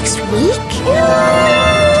 Next week?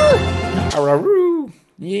 Araroo.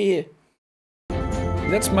 Yeah.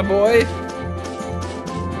 That's my boy.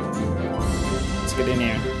 Let's get in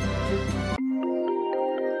here.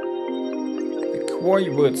 The Quoi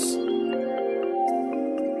Woods.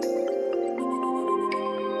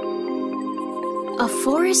 A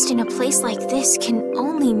forest in a place like this can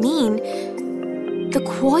only mean the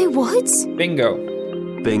Quoi Woods? Bingo.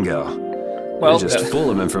 Bingo. Well, you're just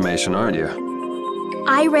full of information, aren't you?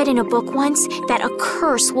 I read in a book once that a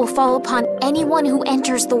curse will fall upon anyone who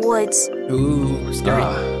enters the woods. Ooh,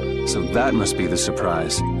 scary. So that must be the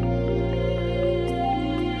surprise.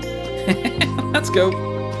 Let's go.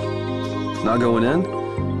 Not going in?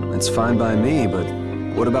 It's fine by me, but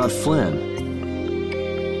what about Flynn?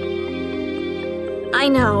 I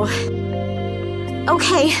know.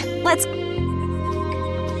 Okay, let's...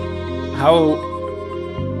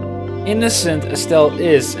 innocent Estelle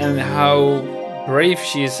is and how brave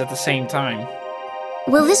she is at the same time.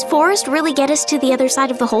 Will this forest really get us to the other side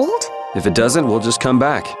of the hold? If it doesn't, we'll just come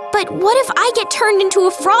back. But what if I get turned into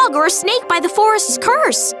a frog or a snake by the forest's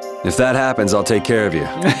curse? If that happens, I'll take care of you.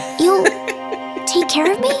 You'll take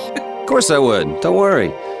care of me? Of course I would. Don't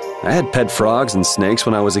worry. I had pet frogs and snakes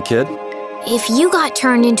when I was a kid. If you got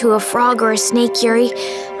turned into a frog or a snake, Yuri,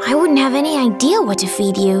 I wouldn't have any idea what to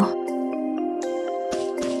feed you.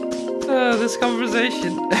 This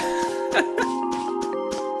conversation.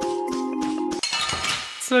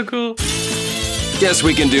 So cool. Guess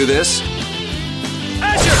we can do this.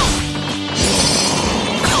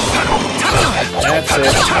 That's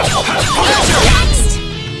it.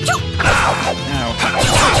 Ow.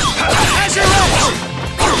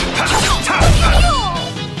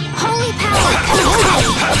 Holy power!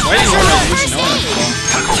 Why do you want to use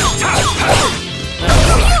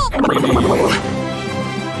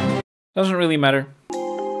Doesn't really matter.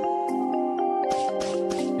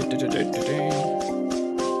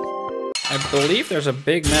 I believe there's a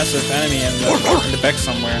big, massive enemy in the back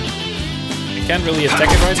somewhere. I can't really attack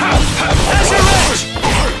it right now. I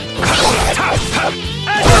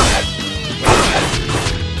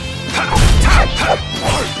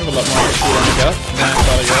have a lot more HP on the gut than I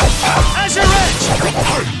thought I got.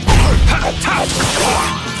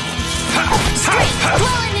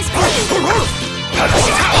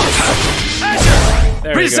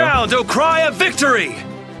 There we go. Resound, O cry of victory!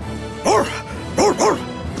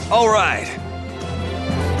 All right.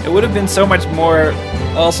 It would have been so much more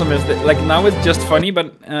awesome if, like, now it's just funny,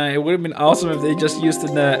 but it would have been awesome if they just used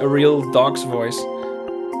a real dog's voice.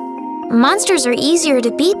 Monsters are easier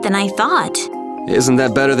to beat than I thought. Isn't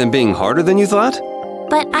that better than being harder than you thought?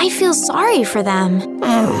 But I feel sorry for them.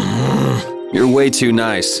 You're way too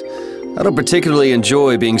nice. I don't particularly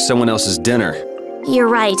enjoy being someone else's dinner. You're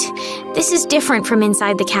right. This is different from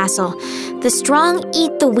inside the castle. The strong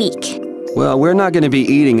eat the weak. Well, we're not going to be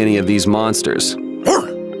eating any of these monsters.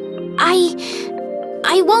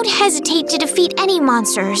 I won't hesitate to defeat any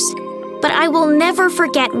monsters. But I will never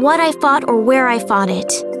forget what I fought or where I fought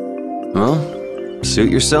it. Well, suit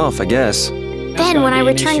yourself, I guess. Then, when I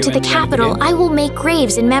return to the capital, I will make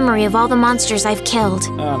graves in memory of all the monsters I've killed.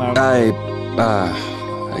 Oh, no.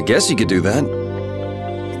 I guess you could do that.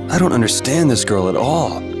 I don't understand this girl at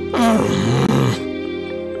all. I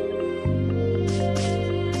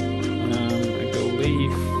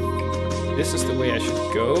believe this is the way I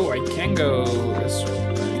should go. I can go this way.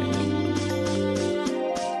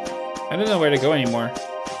 I don't know where to go anymore.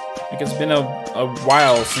 Like, it's been a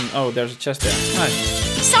while since... Oh, there's a chest there. Nice.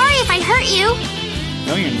 Sorry if I hurt you.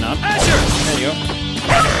 No, you're not. Azure! There you go.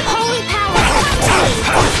 Holy power!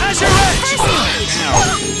 Azure Edge!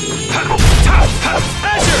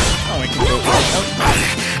 Azure! Oh, we can go.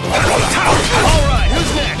 All right,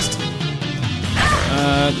 who's next?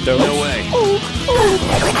 Don't. No way.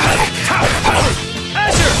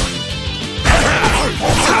 Azure!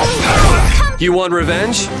 You want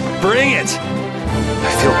revenge? Bring it! I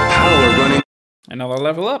feel power running. Another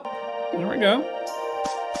level up. There we go.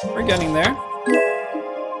 We're getting there.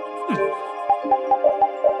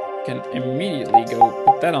 Can immediately go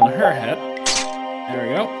put that on her head. There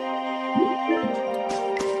we go.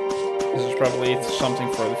 This is probably something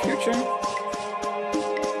for the future.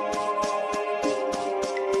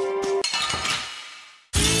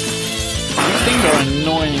 These things are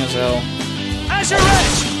annoying as hell. Azure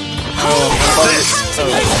Edge! Oh,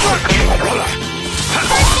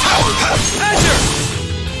 Azure!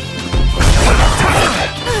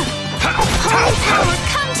 Holy power,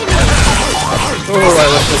 come to me! Oh, I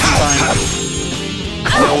left this in time.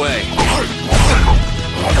 No way.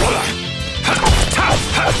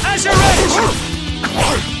 Azure Edge!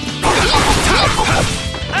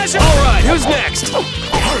 Azure! All right, who's next?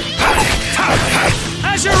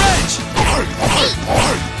 Azure Edge!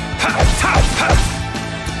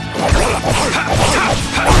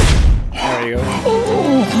 There you go.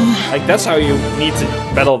 Like, that's how you need to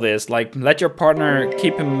battle this. Like, let your partner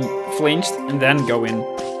keep him flinched and then go in.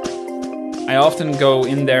 I often go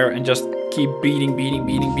in there and just keep beating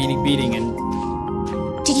and...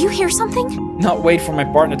 Did you hear something? Not wait for my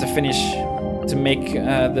partner to finish to make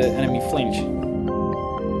the enemy flinch.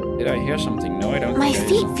 Did I hear something? No, I don't. My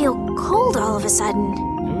feet feel cold all of a sudden.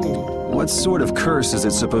 What sort of curse is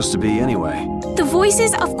it supposed to be anyway? The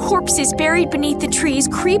voices of corpses buried beneath the trees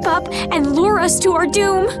creep up and lure us to our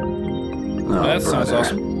doom. Oh, that sounds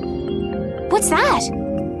awesome. What's that?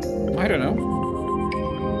 I don't know.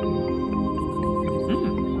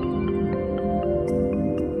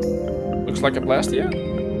 Looks like a Blastia.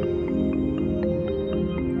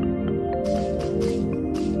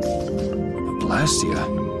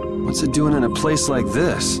 Blastia? What's it doing in a place like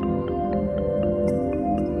this?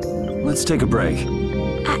 Let's take a break.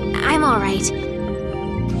 I'm alright.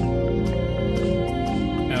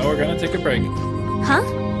 Now we're gonna take a break. Huh?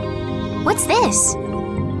 What's this?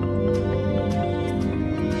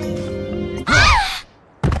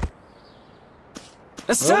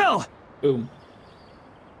 Estelle! Boom.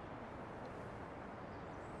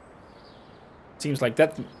 Seems like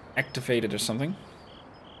that activated or something.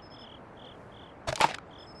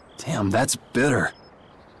 Damn, that's bitter.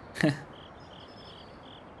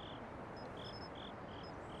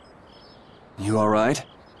 You alright?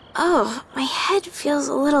 Oh, my head feels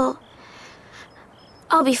a little...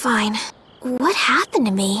 I'll be fine. What happened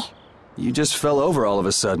to me? You just fell over all of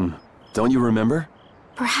a sudden. Don't you remember?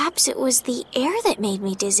 Perhaps it was the air that made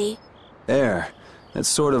me dizzy. Air. That's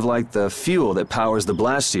sort of like the fuel that powers the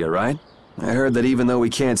Blastia, right? I heard that even though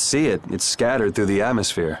we can't see it, it's scattered through the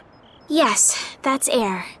atmosphere. Yes, that's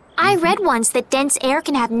air. I read once that dense air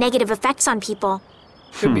can have negative effects on people.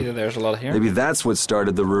 Could be that there's a lot here. Maybe that's what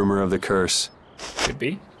started the rumor of the curse. Could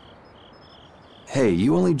be. Hey,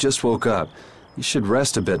 you only just woke up. You should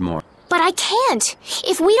rest a bit more. But I can't!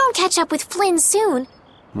 If we don't catch up with Flynn soon...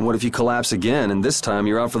 And what if you collapse again, and this time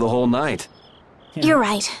you're out for the whole night? Yeah. You're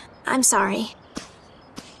right. I'm sorry.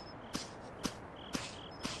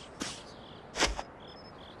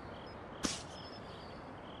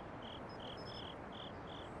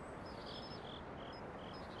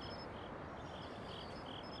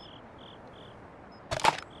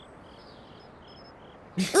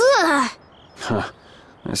 Ugh! Huh.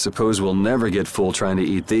 I suppose we'll never get full trying to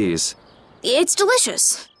eat these. It's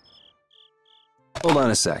delicious. Hold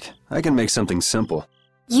on a sec. I can make something simple.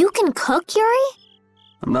 You can cook, Yuri?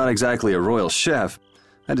 I'm not exactly a royal chef.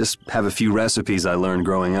 I just have a few recipes I learned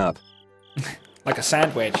growing up. Like a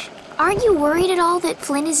sandwich. Aren't you worried at all that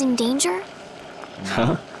Flynn is in danger?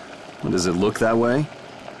 Huh? Does it look that way?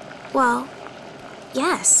 Well,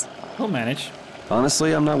 yes. He'll manage.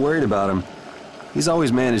 Honestly, I'm not worried about him. He's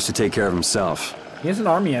always managed to take care of himself. He has an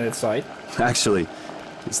army at his side. Actually,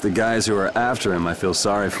 it's the guys who are after him I feel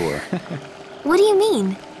sorry for. What do you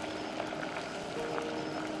mean?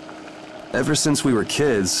 Ever since we were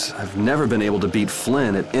kids, I've never been able to beat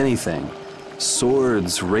Flynn at anything.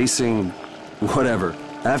 Swords, racing, whatever.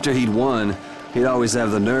 After he'd won, he'd always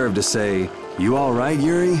have the nerve to say, "You all right,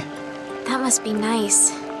 Yuri?" That must be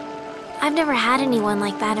nice. I've never had anyone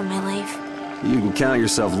like that in my life. You can count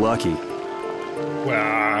yourself lucky.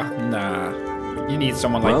 Well, nah. You need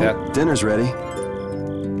someone like that. Dinner's ready.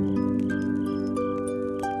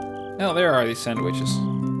 Oh, there are these sandwiches.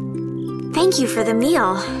 Thank you for the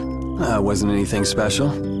meal. Wasn't anything special.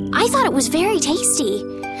 I thought it was very tasty.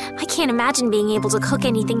 I can't imagine being able to cook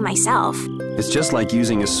anything myself. It's just like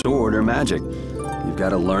using a sword or magic. You've got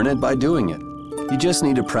to learn it by doing it. You just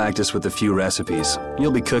need to practice with a few recipes.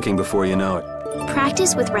 You'll be cooking before you know it.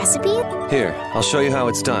 Practice with recipes? Here, I'll show you how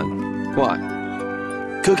it's done. What?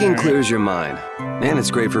 Cooking clears your mind, and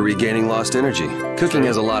it's great for regaining lost energy. Cooking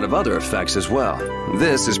has a lot of other effects as well.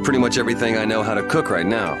 This is pretty much everything I know how to cook right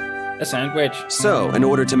now. A sandwich. So, in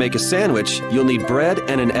order to make a sandwich, you'll need bread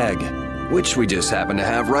and an egg, which we just happen to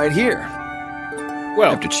have right here.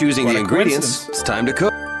 Well, after choosing the ingredients, it's time to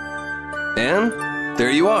cook. And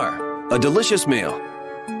there you are, a delicious meal.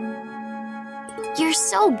 You're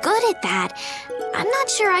so good at that. I'm not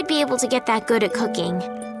sure I'd be able to get that good at cooking.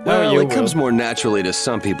 Well, it comes more naturally to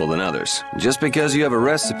some people than others. Just because you have a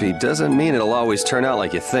recipe doesn't mean it'll always turn out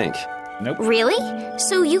like you think. Nope. Really?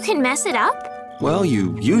 So you can mess it up? Well,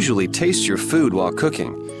 you usually taste your food while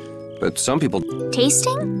cooking. But some people...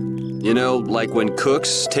 Tasting? You know, like when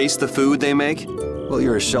cooks taste the food they make? Well,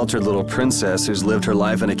 you're a sheltered little princess who's lived her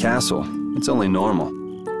life in a castle. It's only normal.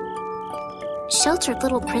 Sheltered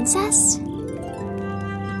little princess?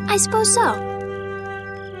 I suppose so.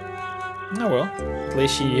 Oh well. At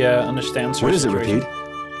least she understands her situation. What is it,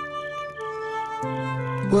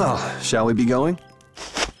 Repeat? Well, shall we be going?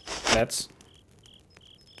 Let's.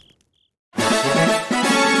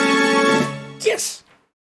 Yes!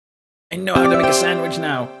 I know how to make a sandwich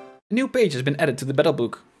now. A new page has been added to the battle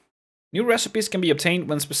book. New recipes can be obtained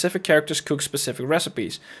when specific characters cook specific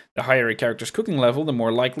recipes. The higher a character's cooking level, the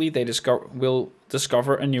more likely they will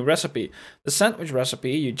discover a new recipe. The sandwich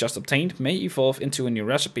recipe you just obtained may evolve into a new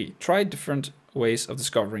recipe. Try different ways of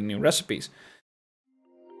discovering new recipes.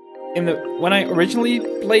 When I originally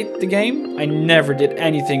played the game, I never did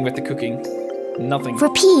anything with the cooking. Nothing.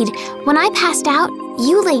 Repeat, when I passed out,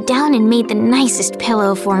 you laid down and made the nicest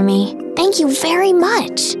pillow for me. Thank you very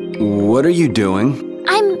much. What are you doing?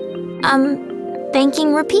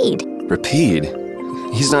 Thanking Repeat. Repeat?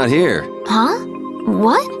 He's not here. Huh?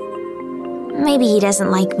 What? Maybe he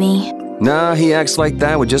doesn't like me. Nah, he acts like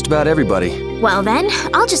that with just about everybody. Well then,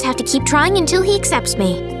 I'll just have to keep trying until he accepts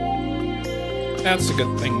me. That's a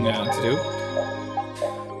good thing to do.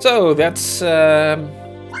 So, that's 1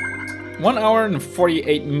 hour and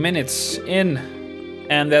 48 minutes in.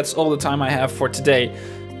 And that's all the time I have for today.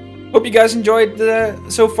 Hope you guys enjoyed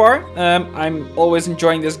so far. I'm always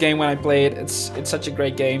enjoying this game when I play it. It's such a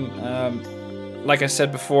great game. Like I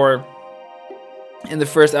said before in the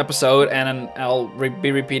first episode, and I'll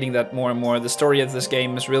be repeating that more and more. The story of this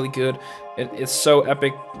game is really good. It's so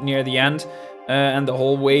epic near the end, and the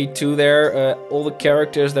whole way to there. All the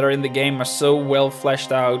characters that are in the game are so well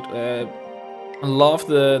fleshed out. I love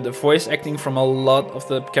the voice acting from a lot of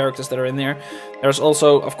the characters that are in there. There's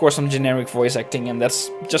also, of course, some generic voice acting, and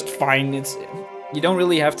that's just fine. You don't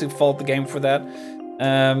really have to fault the game for that.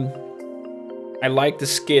 I like the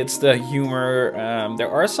skits, the humor. There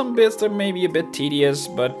are some bits that may be a bit tedious,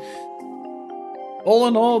 but all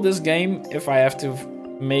in all, this game, if I have to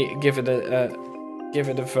give it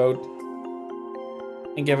a vote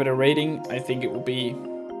and give it a rating, I think it will be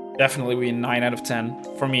definitely be a 9 out of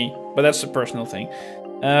 10 for me. But that's a personal thing.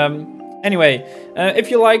 Anyway, if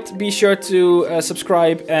you liked, be sure to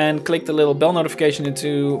subscribe and click the little bell notification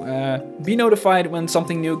to be notified when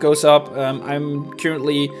something new goes up. I'm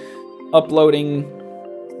currently uploading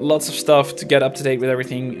lots of stuff to get up to date with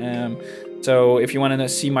everything. So if you want to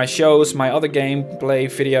see my shows, my other gameplay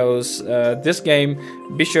videos, this game,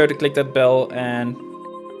 be sure to click that bell and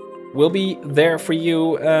we'll be there for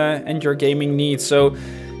you and your gaming needs. So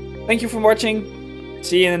thank you for watching.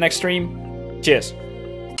 See you in the next stream. Cheers.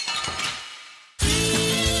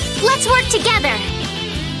 Let's work together.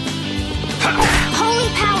 Holy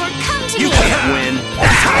power, come to me. You can't win.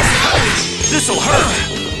 This'll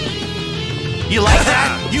hurt. You like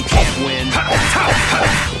that? You can't win.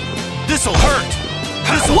 This'll hurt.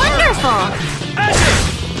 This'll Wonderful. hurt.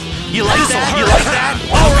 You like that? You like that?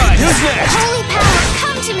 All right.